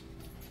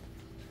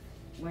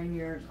when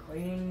you're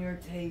cleaning your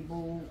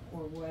table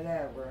or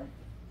whatever.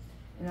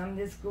 And I'm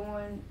just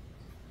going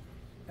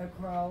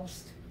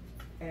across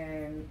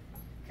and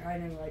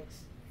kind of like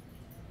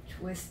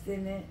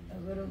twisting it a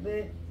little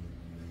bit,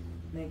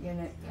 making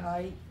it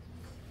tight.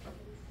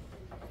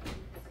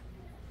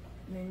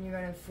 And then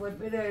you're going to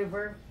flip it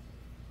over.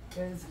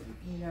 Because,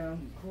 you know,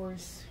 of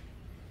course,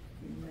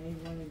 you may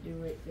want to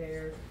do it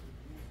there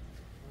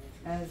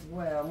as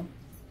well.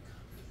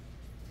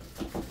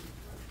 And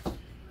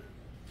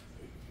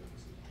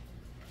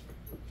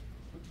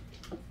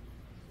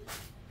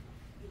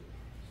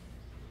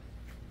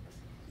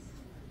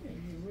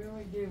you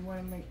really do want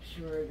to make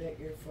sure that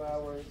your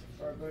flowers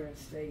are going to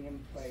stay in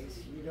place.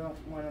 You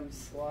don't want them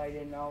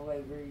sliding all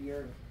over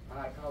your,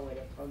 I call it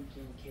a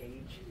pumpkin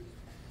cage.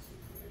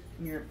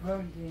 Your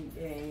pumpkin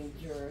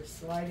cage or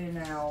sliding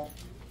out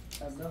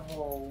of the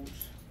holes.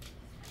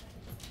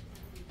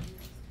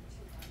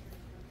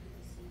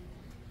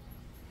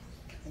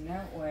 And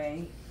that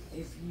way,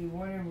 if you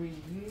want to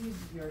reuse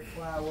your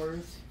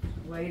flowers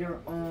later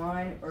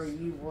on, or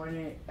you want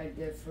it a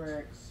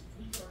different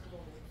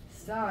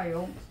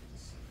style,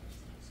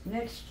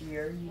 next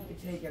year you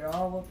could take it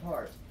all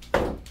apart.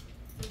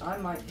 I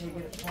might take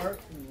it apart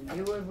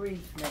and do a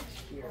wreath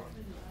next year.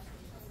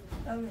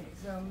 Okay,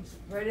 so I'm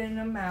spreading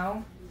them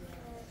out,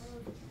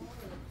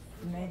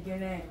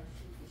 making it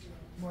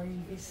where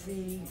you can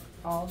see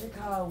all the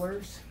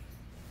colors.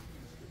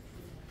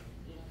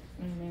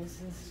 And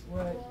this is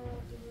what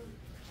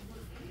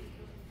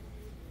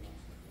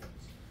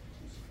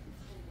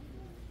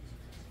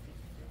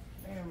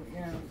there we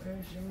go,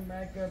 push them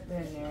back up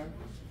in there.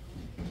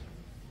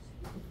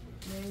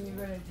 Then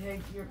you're going to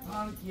take your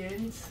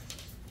pumpkins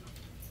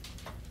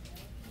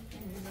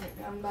and you're going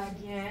to come back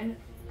in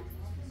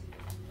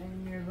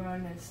and you're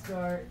going to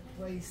start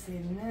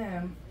placing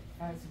them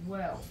as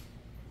well.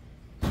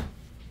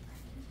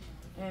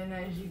 And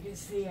as you can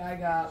see, I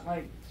got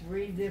like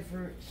 3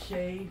 different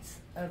shades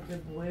of the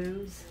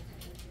blues.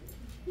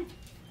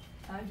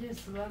 I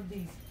just love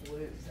these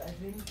blues. I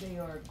think they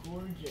are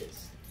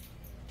gorgeous.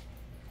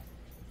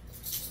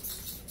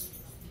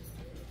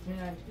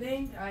 And I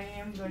think I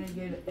am going to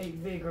get a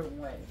bigger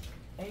one.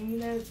 And you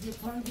know, if your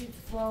pumpkins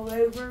fall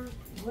over,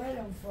 let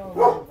them fall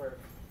over.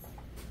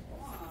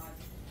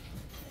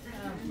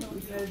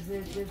 Because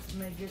it just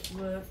makes it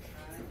look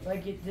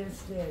like it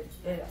just did.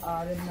 It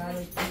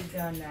automatically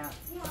done that.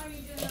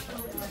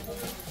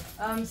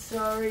 I'm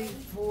sorry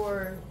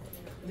for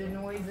the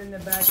noise in the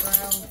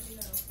background.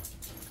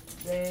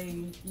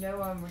 They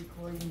know I'm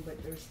recording,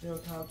 but they're still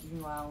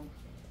talking loud.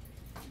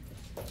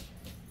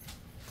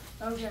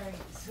 Okay,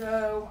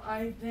 so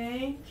I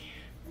think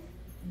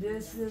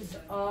this is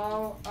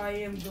all I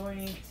am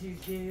going to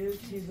do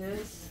to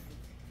this.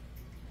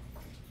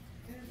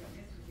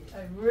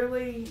 I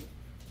really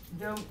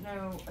don't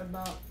know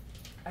about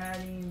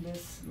adding the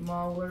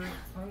smaller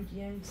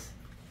pumpkins.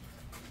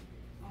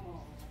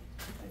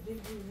 I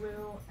think we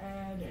will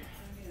add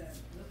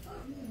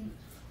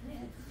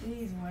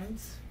these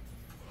ones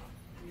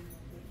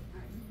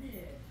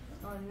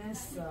on this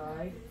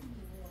side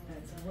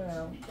as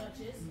well.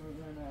 We're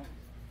gonna,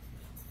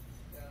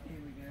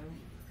 here we go.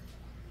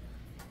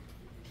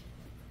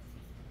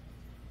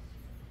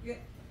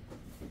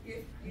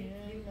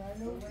 And I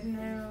don't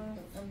know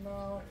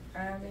about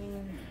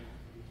adding.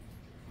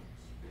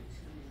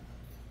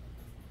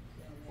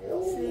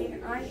 See,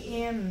 I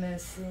am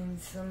missing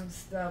some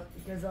stuff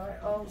because I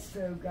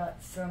also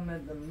got some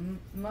of the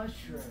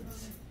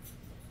mushrooms.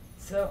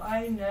 So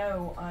I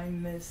know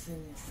I'm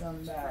missing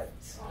some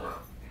bats.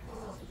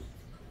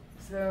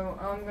 So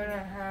I'm gonna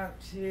have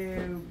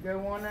to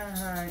go on a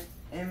hunt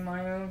in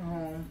my own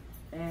home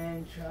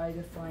and try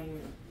to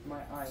find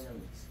my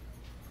items.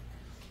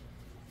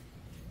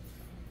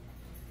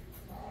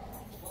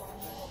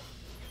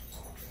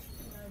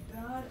 I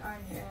thought I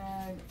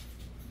had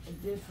a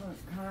different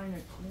kind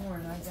of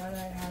corn. I thought I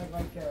had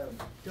like a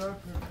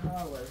darker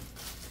color.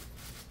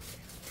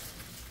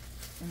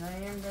 And I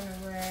am gonna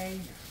lay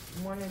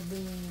one of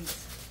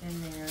these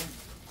in there.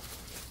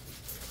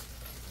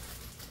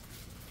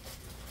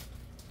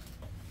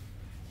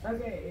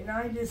 Okay, and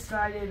I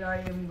decided I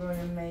am going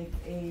to make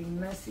a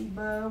messy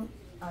bow.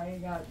 I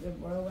got the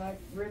burlap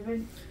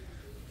ribbon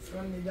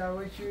from the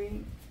Dollar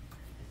Tree.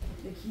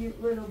 The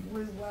cute little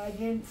blue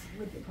wagons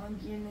with the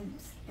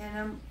pumpkins in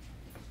them.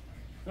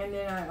 And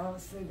then I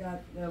also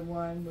got the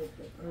one with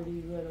the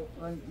pretty little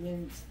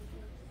pumpkins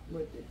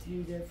with the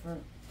 2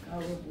 different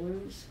color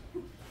blues.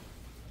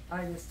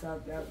 I just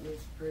thought that was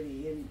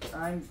pretty. And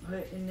I'm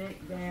putting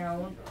it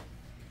down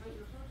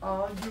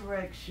all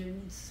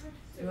directions,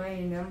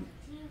 laying them.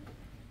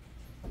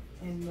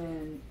 And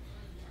then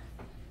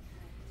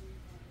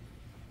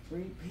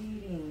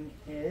repeating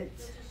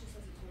it.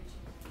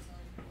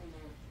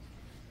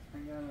 I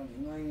got them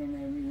laying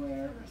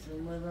everywhere. So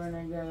we're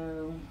gonna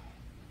go.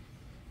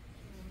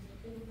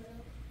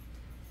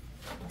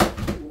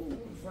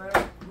 If I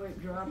don't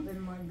quit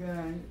dropping my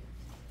gun,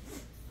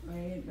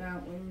 lay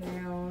that one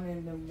down,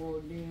 and then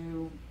we'll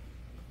do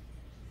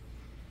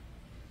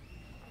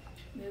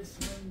this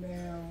one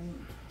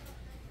down.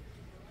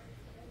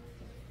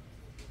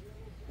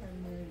 And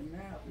then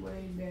that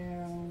way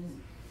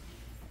down.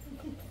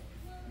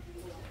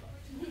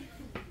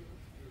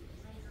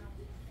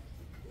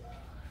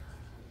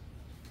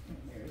 And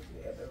there's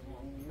the other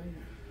one.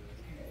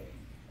 Okay.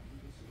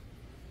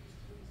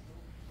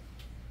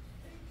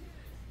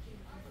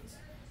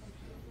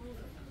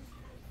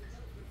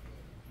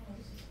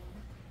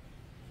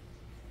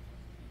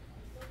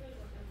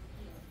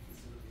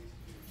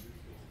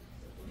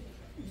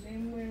 And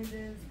then we're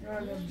just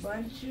gonna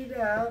bunch it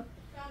up.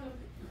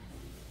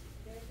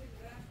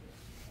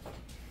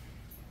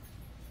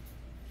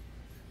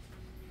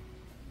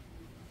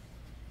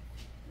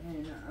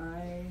 And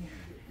I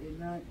did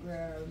not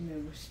grab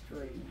no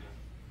string.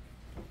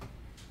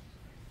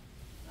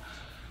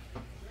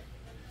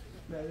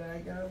 But I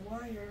got a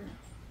wire.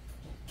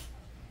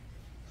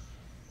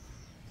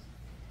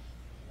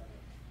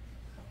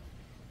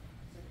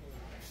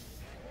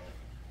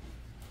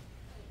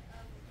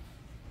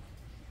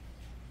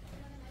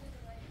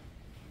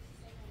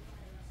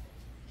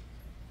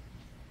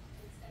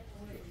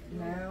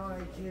 Now I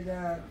could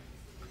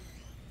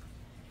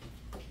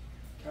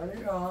cut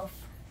it off.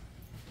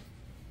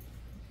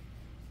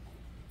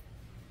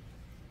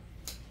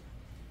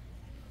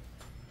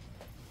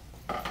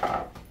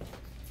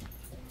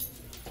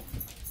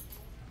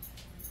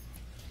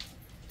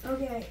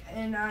 Okay,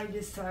 and I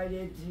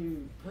decided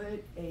to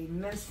put a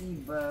messy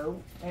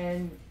bow,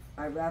 and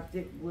I wrapped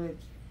it with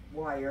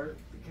wire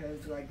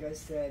because, like I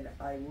said,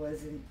 I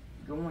wasn't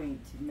going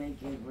to make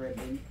a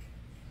ribbon.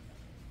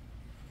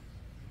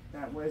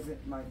 That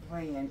wasn't my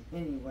plan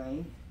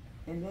anyway.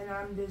 And then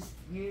I'm just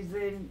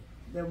using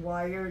the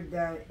wire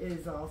that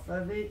is off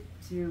of it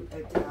to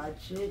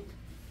attach it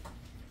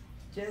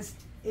just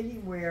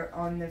anywhere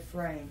on the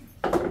frame.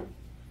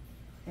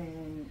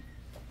 And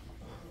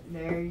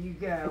there you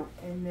go.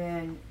 And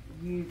then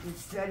you can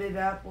set it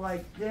up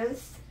like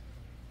this,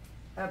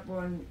 up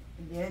on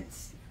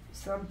against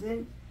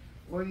something,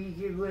 or you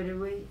could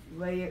literally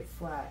lay it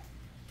flat.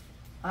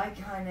 I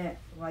kind of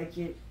like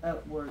it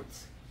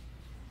upwards.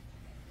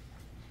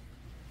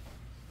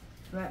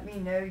 Let me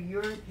know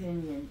your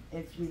opinion,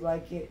 if you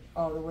like it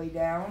all the way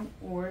down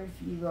or if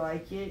you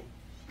like it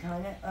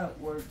kind of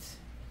upwards.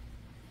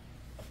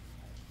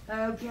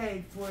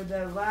 Okay, for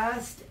the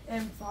last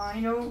and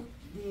final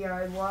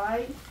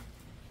DIY,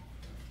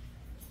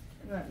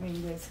 let me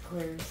just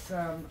clear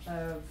some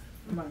of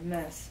my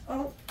mess.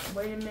 Oh,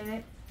 wait a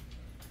minute.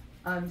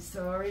 I'm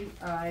sorry,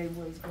 I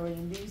was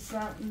going to do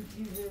something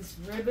to this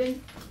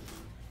ribbon.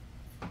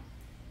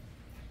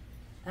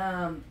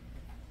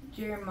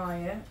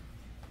 Jeremiah,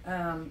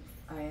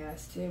 I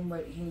asked him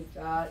what he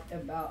thought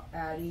about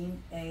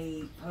adding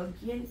a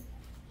pumpkin,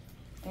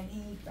 and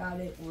he thought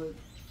it was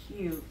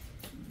cute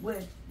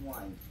with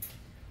one.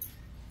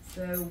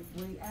 So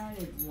we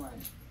added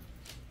one.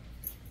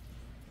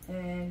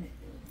 And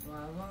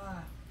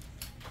voila.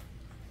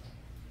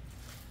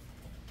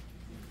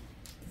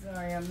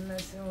 Sorry, I'm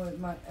messing with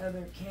my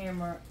other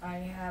camera. I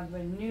have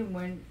a new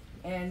one,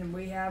 and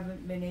we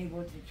haven't been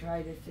able to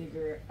try to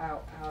figure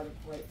out how to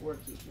quite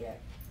work it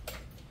yet.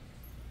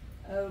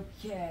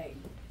 Okay.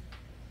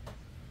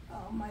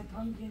 Oh, my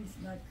pumpkin's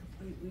not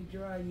completely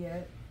dry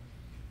yet.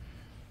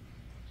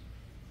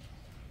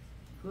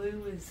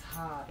 Glue is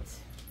hot.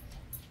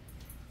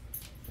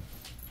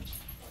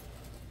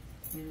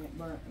 And it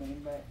burnt me,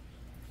 but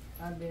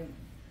I've been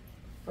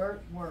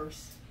burnt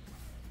worse.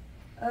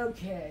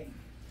 Okay.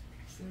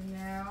 So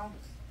now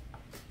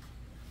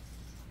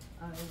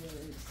I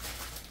was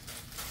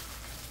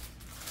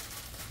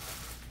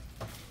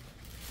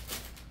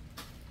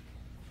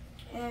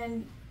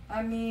and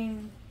I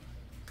mean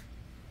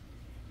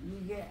you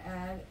can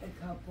add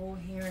a couple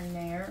here and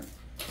there.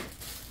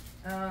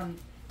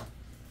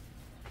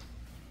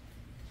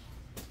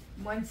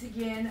 Once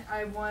again,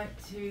 I want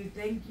to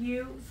thank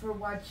you for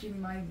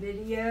watching my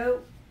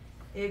video.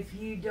 If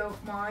you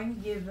don't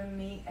mind giving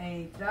me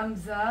a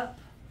thumbs up,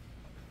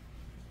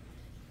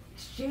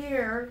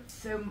 share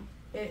so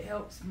it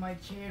helps my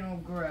channel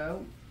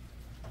grow,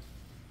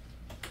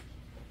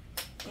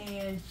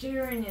 and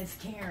sharing is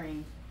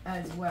caring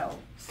as well.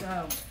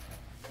 So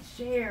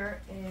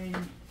share and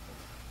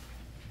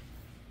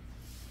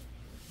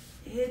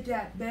hit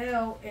that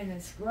bell and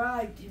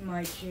subscribe to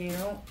my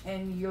channel,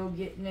 and you'll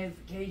get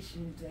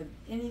notifications of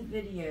any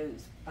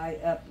videos I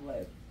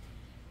upload,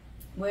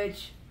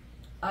 which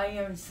I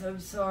am so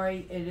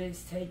sorry it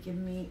has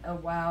taken me a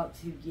while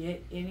to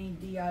get any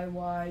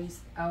DIYs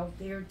out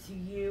there to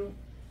you.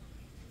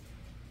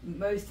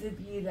 Most of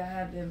you that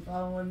have been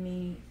following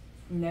me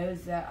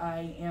knows that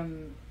I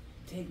am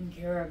taking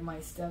care of my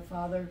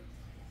stepfather,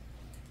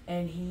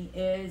 and he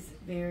is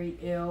very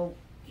ill.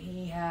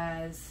 He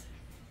has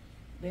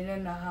been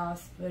in the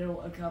hospital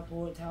a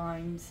couple of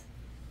times.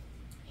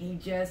 He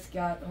just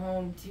got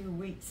home 2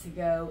 weeks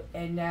ago,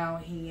 and now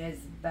he is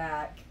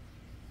back.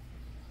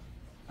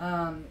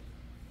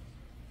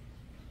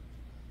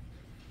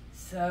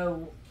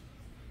 So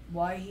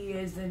while he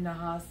is in the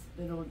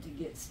hospital to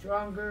get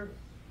stronger,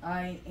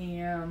 I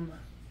am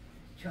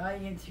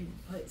trying to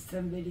put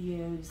some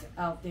videos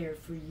out there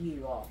for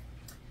you all.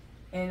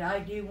 And I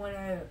do want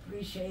to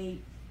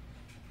appreciate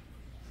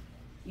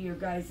your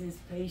guys'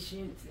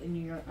 patience and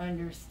your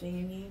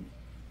understanding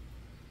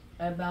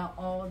about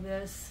all of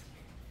this.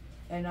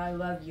 And I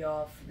love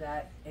y'all for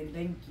that, and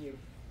thank you.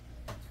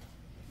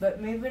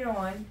 But moving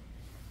on.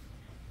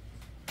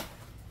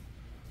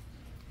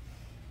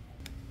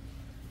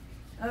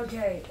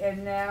 Okay,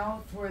 and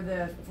now for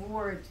the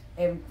fourth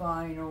and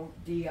final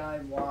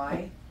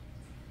DIY.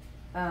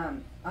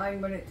 I'm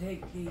going to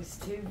take these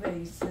two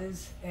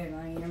vases, and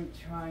I am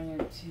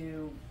trying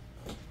to,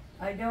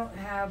 I don't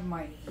have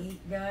my heat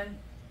gun,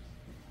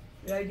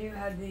 but I do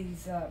have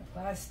these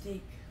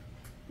plastic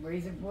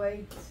razor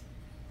blades.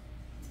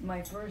 It's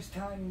my first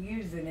time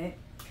using it,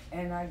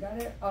 and I got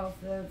it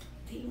off of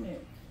Temu.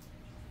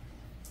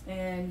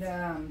 And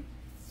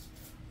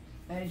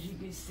as you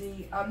can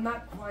see, I'm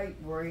not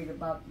quite worried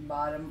about the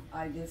bottom.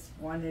 I just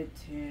wanted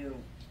to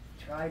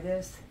try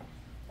this,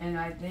 and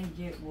I think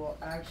it will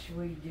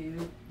actually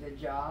do the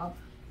job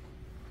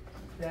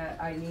that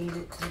I need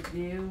it to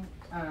do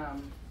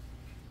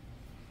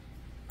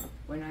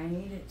when I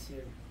need it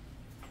to.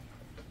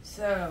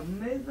 So,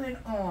 moving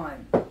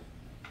on.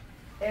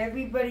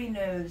 Everybody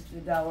knows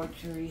the Dollar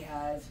Tree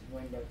has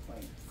window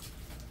clamps.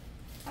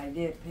 I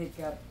did pick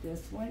up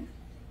this one.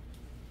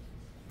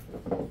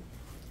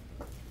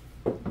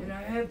 And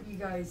And I hope you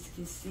guys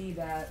can see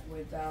that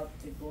without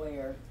the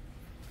glare.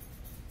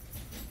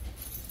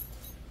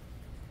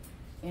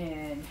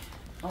 And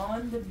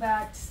on the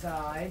back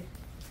side,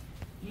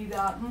 you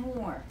got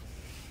more.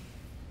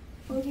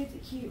 Look at the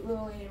cute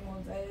little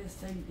animals. I just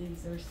think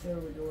these are so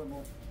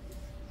adorable.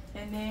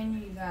 And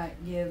then you got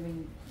give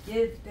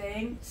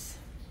thanks,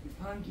 the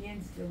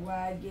pumpkins, the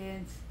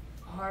wagons,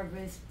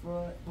 harvest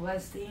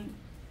blessing,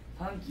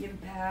 pumpkin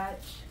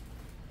patch.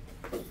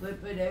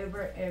 Flip it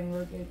over and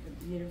look at the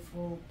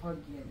beautiful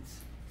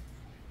pumpkins.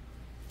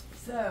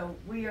 So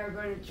we are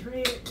going to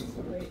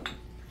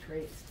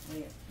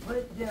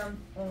put them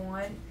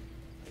on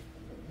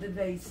the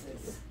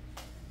vases.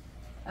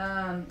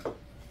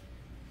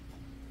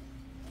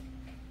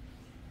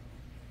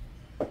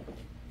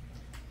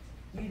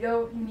 You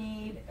don't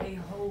need a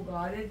whole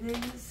lot of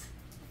these.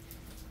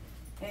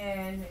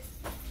 And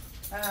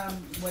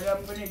what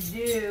I'm going to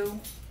do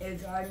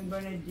is I'm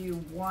going to do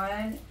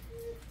one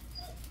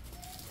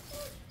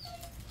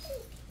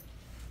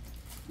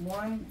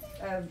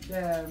of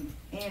the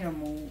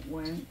animal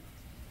one,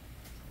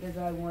 because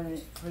I want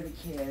it for the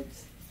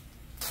kids.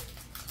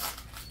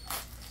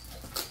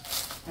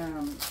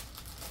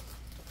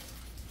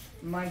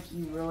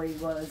 Mikey really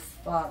loves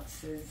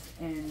foxes,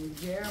 and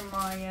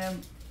Jeremiah,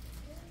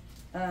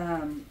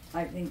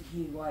 I think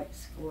he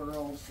likes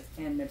squirrels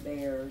and the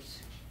bears.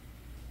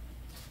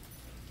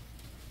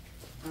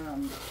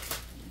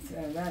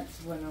 So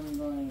that's what I'm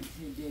going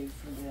to do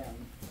for them.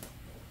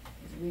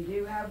 We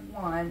do have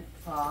one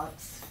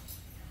fox.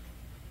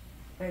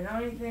 And the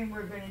only thing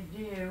we're going to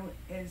do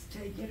is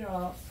take it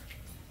off,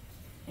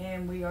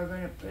 and we are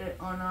going to put it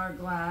on our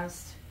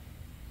glass.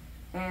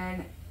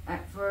 And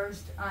at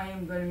first I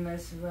am going to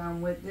mess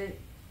around with it.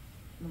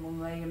 I'm going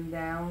to lay him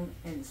down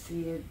and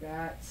see if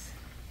that's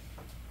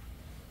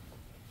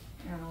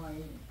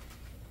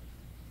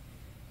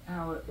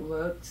how it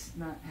looks,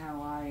 not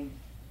how I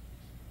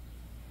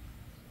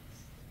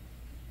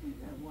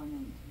want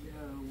him to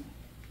go.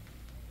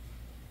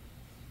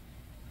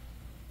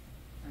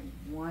 Like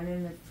one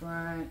in the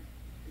front,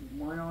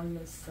 one on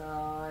the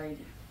side.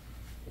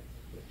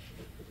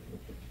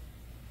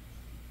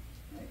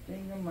 I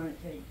think I'm going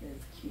to take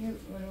this cute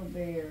little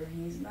bear.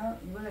 He's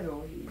not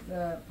little, he's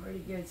a pretty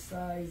good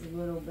sized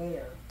little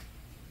bear.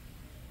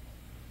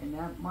 And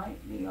that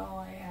might be all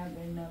I have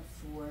enough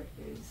for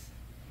is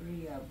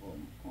 3 of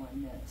them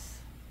on this,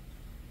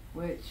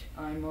 which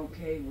I'm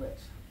okay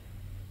with.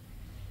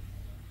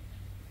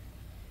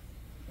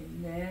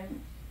 And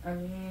then, I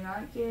mean,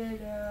 I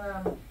could,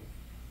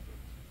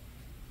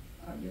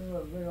 I'll do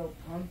a little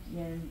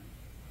pumpkin,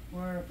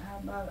 or how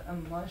about a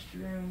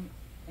mushroom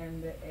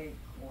and the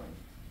acorn?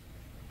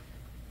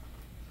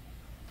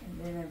 And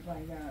then if I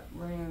got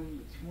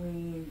room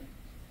between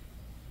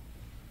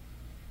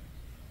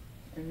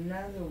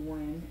another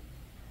one,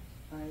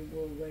 I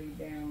will lay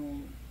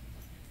down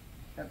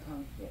a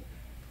pumpkin.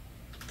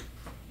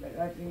 But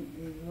I think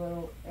these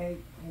little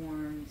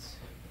acorns,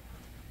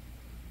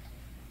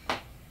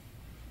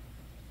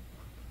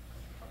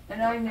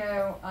 and I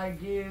know I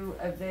do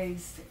a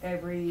vase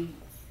every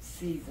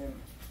season,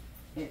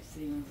 it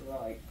seems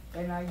like,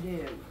 and I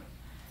do.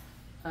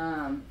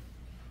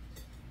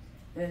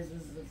 This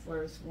is the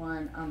first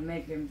one I'm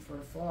making for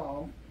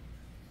fall.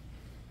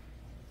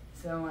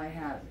 So I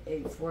have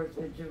a 4th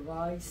of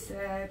July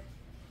set,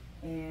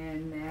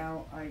 and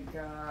now I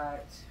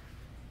got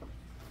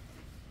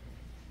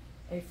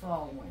a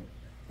fall one.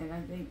 And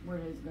I think we're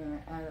just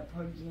gonna add a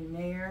pumpkin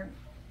there.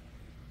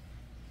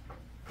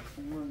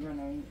 And we're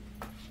gonna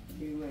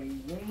do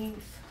a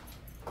wreath.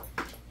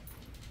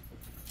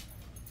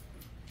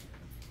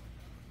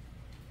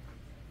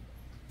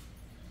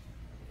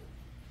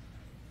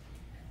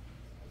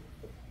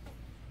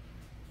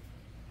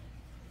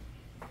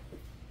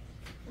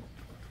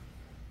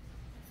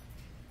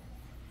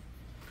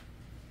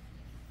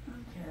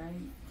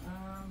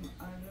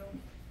 I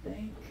don't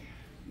think,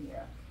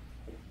 yeah.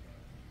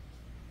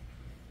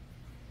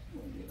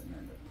 We'll do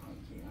another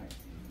pumpkin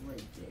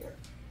right there.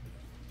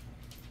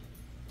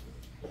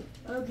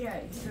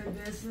 Okay, so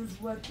this is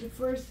what the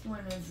first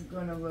one is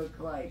gonna look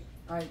like.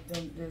 I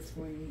think this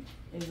one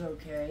is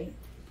okay.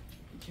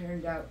 It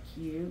turned out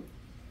cute.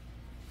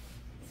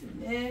 So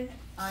then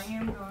I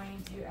am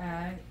going to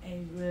add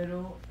a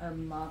little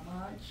Mod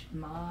Podge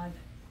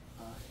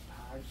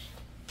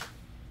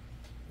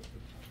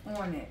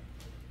on it.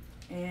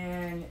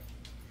 And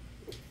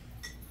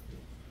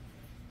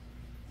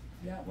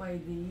that way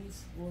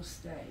these will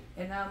stay.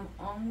 And I'm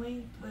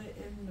only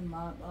putting the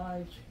Mod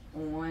Podge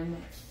on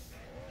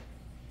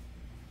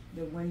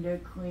the window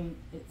clean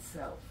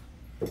itself.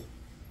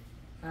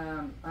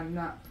 I'm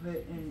not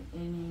putting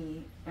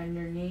any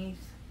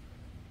underneath,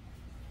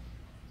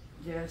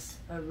 just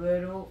a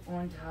little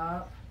on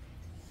top,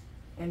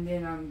 and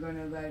then I'm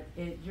gonna let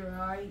it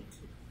dry.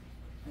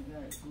 I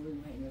got a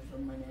glue hanger for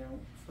my nail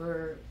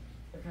for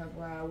a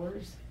couple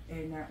hours,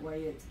 and that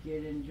way it's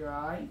good and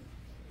dry.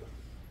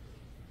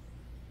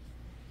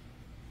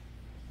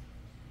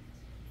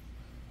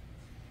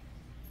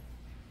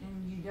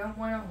 And you don't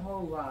want a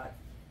whole lot.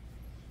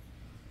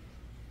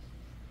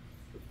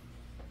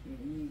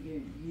 And you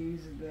could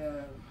use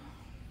the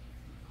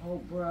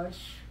whole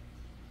brush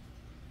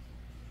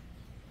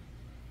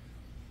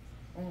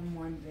on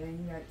one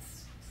thing,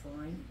 that's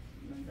fine,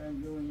 like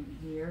I'm doing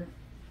here.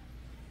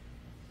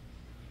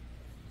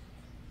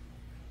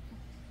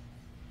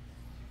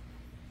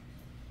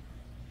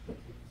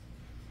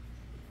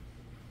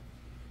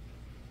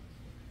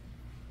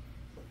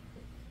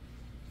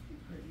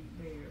 Pretty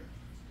bare.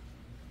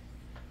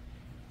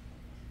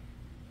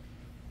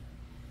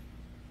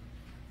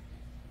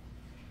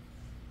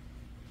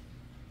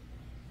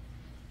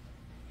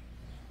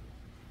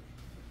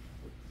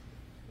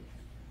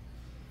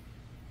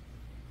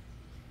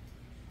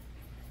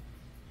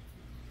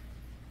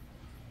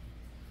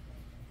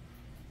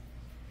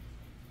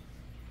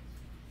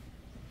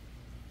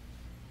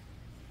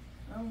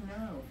 Oh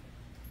no,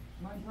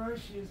 my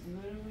brush is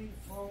literally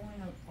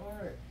falling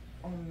apart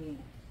on me.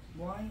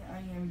 Why I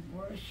am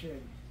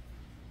brushing?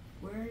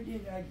 Where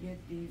did I get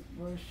these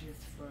brushes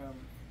from?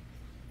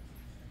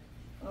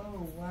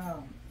 Oh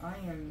wow, I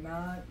am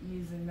not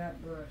using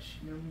that brush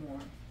no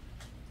more.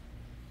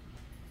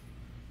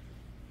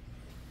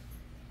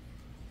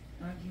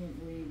 I can't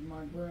believe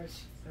my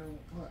brush fell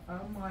apart.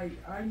 I'm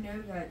like, I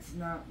know that's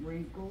not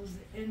wrinkles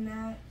in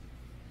that.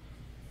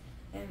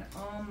 And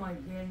oh my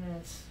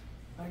goodness,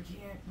 I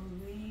can't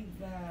believe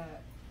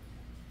that.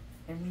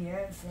 And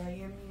yes, I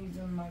am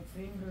using my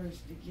fingers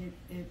to get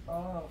it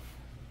off.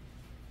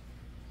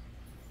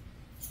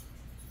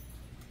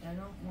 I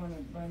don't want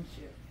a bunch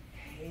of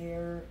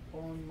hair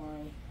on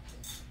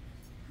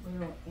my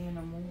little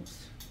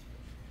animals.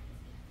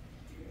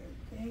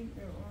 I think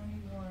the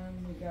only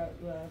one we got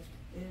left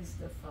is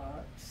the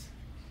fox.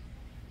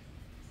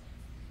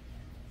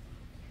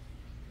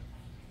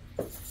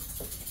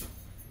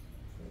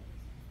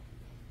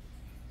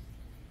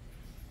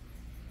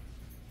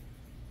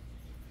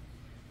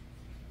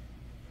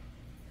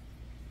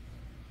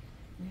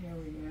 There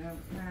we go.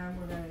 Now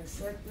we're going to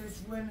set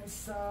this one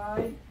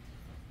aside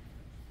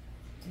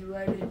to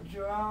let it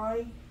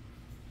dry.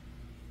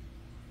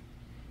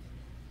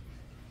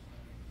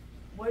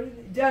 What are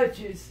the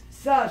Duchess,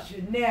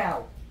 Sasha,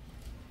 now?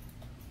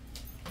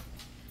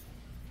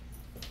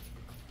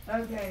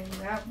 Okay,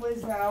 that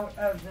was out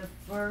of the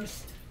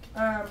first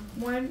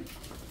one.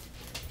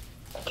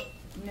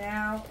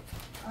 Now,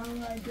 I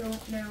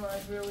don't know, I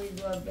really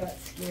love that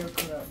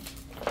scarecrow.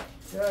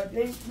 So I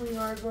think we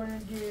are going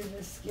to do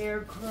the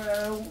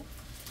scarecrow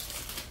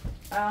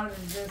out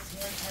of this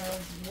one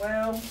as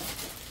well.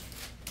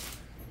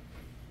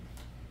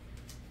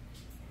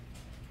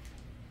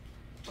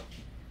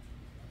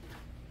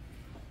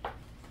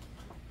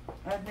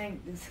 I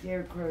think the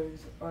scarecrows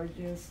are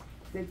just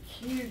the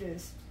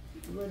cutest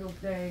little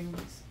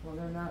things. Well,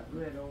 they're not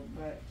little,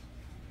 but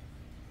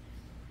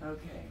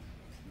okay.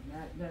 So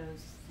that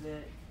does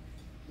fit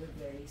the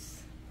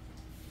vase.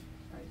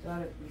 I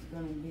thought it was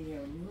going to be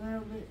a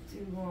little bit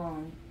too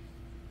long,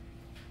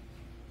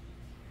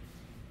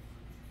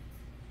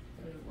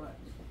 but it wasn't.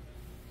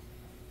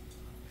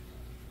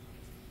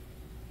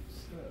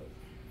 So,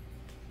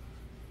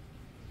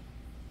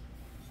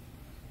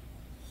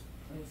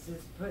 it's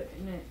just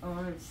putting it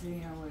on and see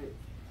how it,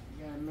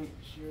 you gotta make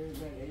sure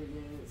that it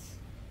is,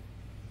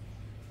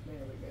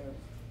 there we go.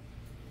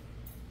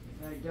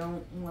 'Cause I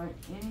don't want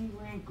any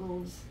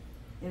wrinkles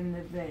in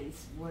the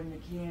vase when the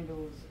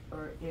candles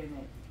are in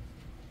it.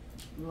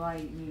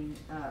 Lighting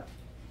up.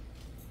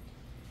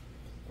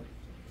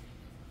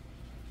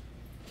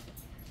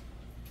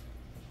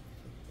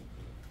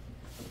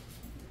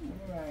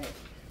 Alright,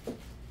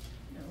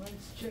 now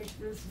let's check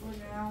this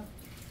one out.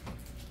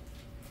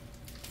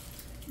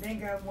 I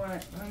think I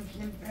want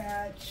pumpkin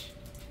patch,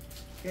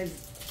 because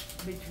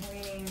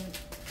between,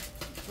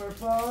 for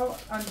fall,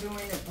 I'm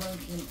doing a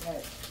pumpkin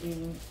patch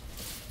theme,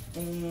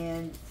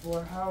 and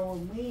for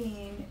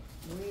Halloween,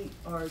 we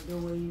are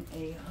doing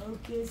a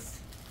hocus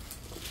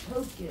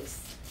pocus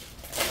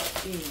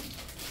theme.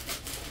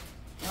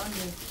 I'm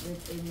just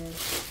ripping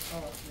this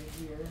off of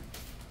here.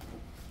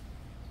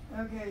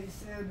 Okay,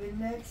 so the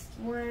next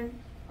one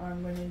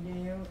I'm going to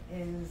do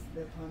is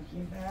the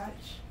pumpkin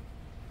patch.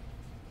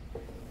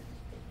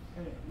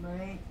 Put it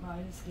right by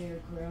the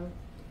scarecrow.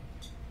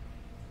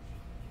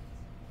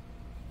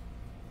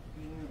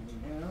 There we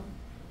go.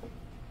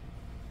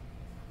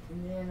 And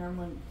then I'm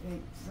going to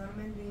take some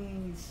of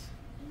these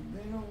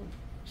little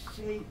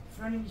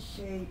funny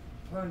shaped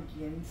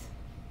pumpkins.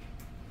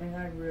 And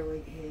I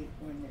really hate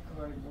when the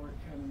cardboard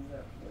comes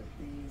up with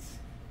these.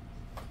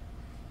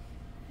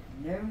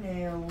 No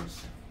nails.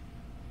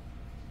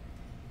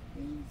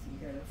 Means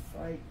you gotta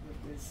fight with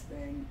this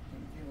thing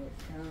until it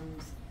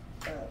comes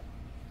up.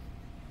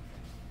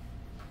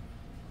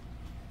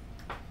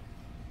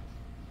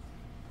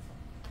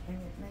 And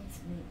it makes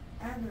me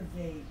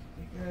aggravate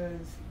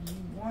because you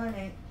want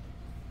it,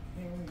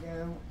 there we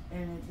go,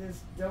 and it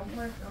just don't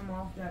want to come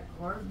off that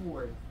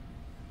cardboard.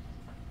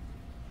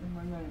 And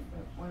I'm going to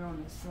put one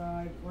on the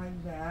side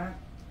like that.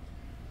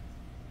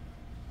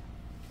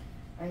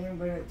 I am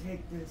going to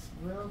take this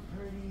real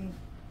pretty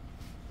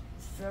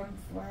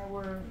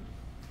sunflower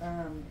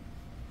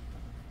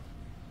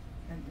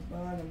at the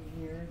bottom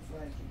here if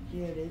I can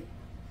get it.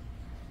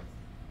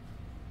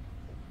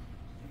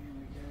 There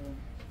we go.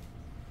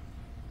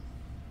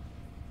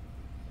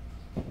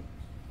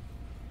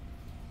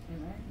 And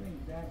I think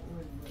that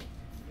would look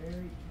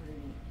very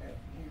pretty up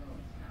here on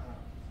top.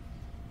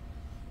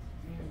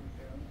 There we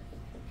go.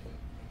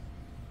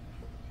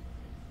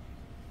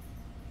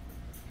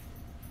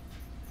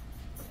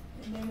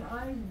 And then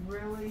I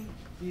really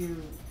do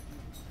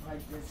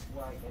like this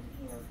wagon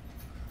here.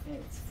 And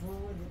it's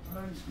full of the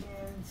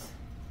pumpkins.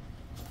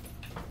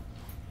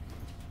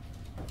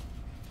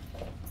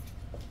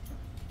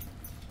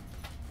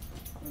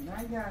 And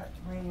I got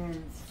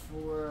plans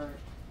for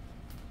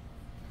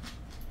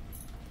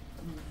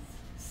these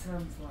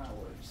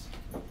sunflowers.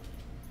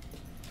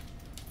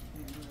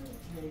 And we're gonna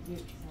take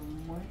it from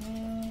one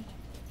end,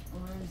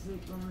 or is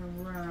it gonna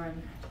run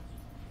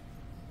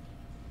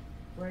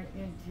right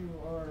into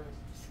our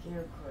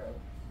scarecrow?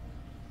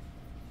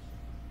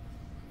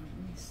 Let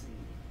me see.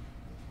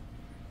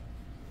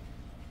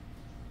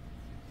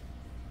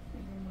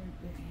 Even with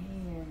the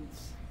hands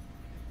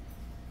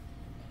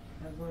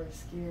of our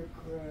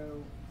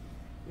scarecrow,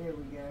 there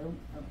we go,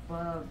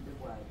 above the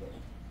wagon.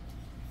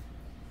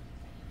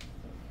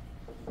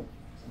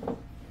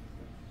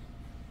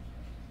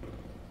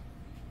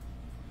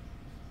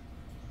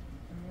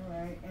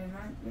 Alright, and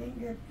I think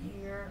up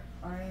here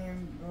I am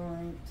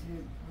going to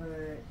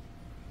put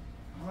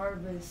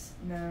Harvest,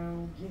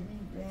 no,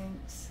 Giving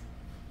Thanks,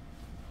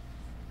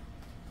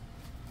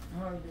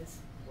 Harvest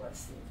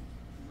Blessing,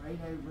 right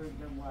over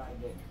the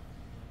wagon.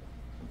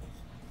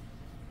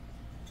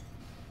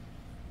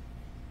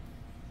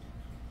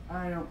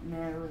 I don't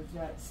know if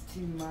that's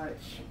too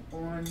much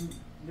on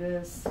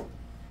this,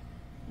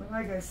 but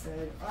like I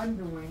said, I'm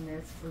doing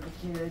this for the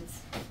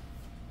kids.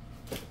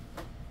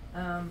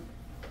 Let's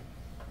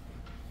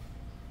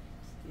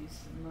do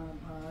some Mod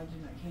Podge,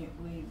 and I can't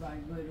believe I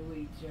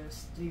literally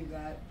just do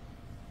that.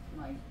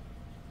 My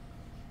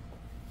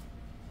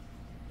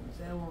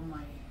fell on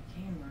my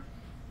camera.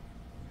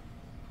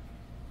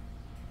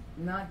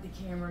 Not the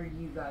camera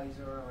you guys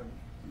are on,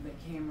 the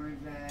camera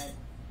that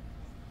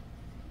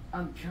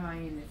I'm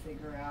trying to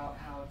figure out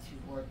how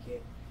to work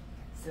it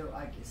so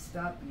I can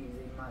stop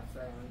using my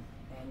phone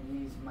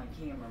and use my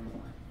camera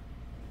more.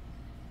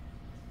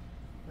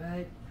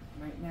 But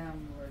right now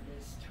we're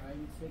just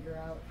trying to figure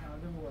out how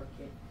to work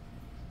it.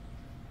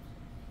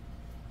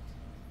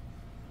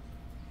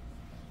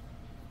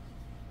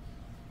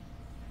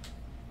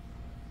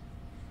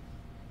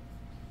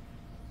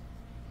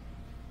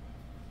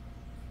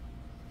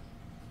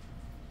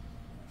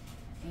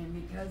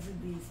 And because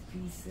of these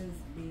pieces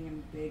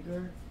being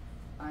bigger,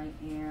 I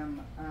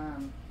am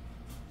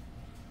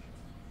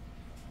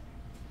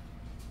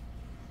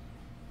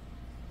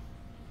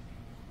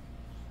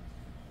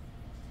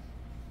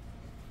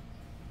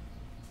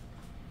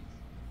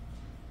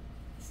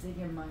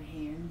sticking my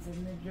hands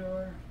in the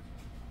jar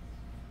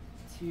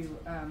to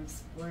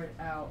spread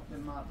out the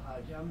Mod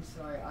Podge. I'm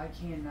sorry, I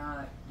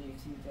cannot do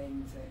two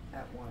things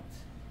at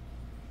once.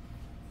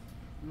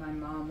 My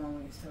mom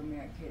always told me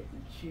I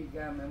couldn't chew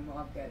gum and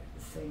walk at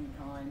the same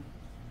time.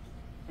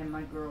 And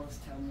my girls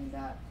tell me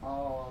that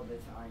all the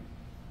time.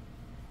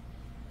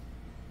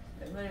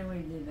 But literally,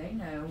 do they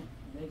know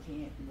they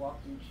can't walk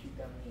and chew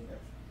gum either?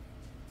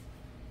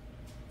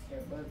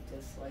 They're both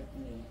just like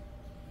me.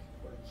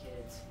 We're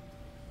kids.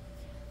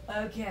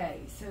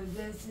 Okay, so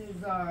this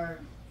is our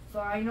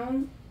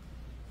final.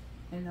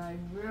 And I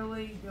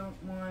really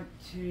don't want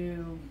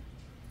to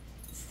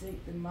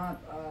stick the Mod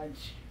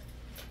Podge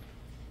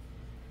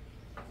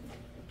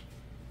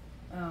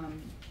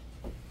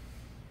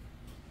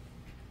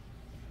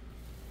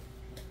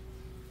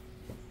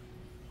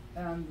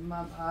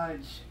Mod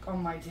Podge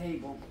on my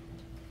table.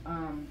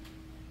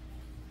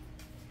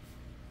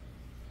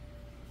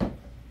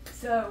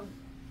 So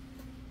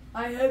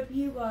I hope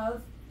you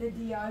love the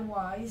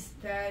DIYs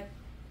that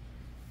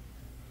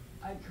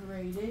I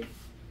created.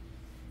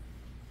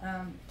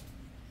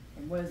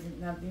 It wasn't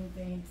nothing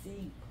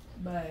fancy,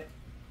 but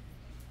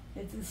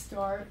it's a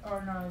start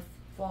on our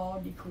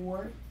fall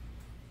decor,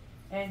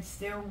 and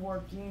still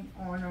working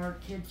on our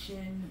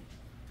kitchen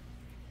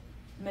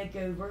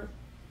makeover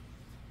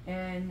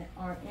and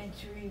our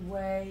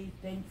entryway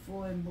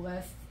thankful and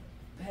blessed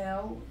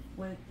pail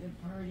with the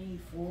pretty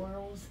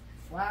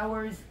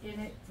flowers in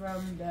it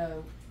from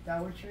the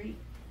Dollar Tree,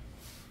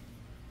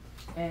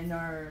 and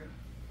our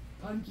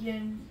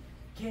pumpkin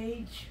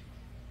cage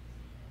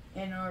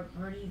and our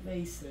pretty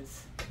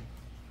vases.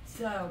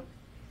 So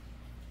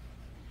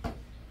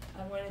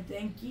I want to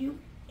thank you,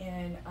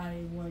 and I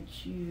want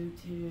you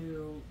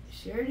to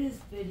share this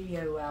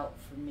video out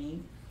for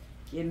me.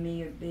 Give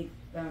me a big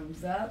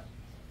thumbs up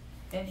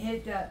and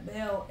hit that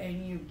bell,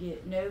 and you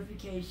get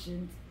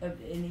notifications of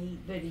any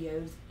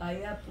videos I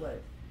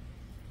upload,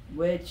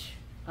 which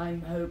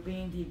I'm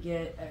hoping to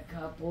get a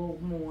couple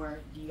more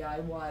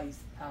DIYs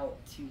out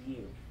to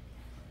you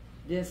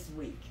this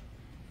week.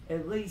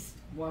 At least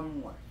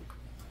one more.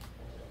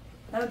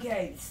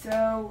 Okay,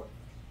 so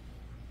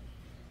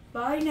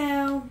bye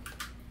now.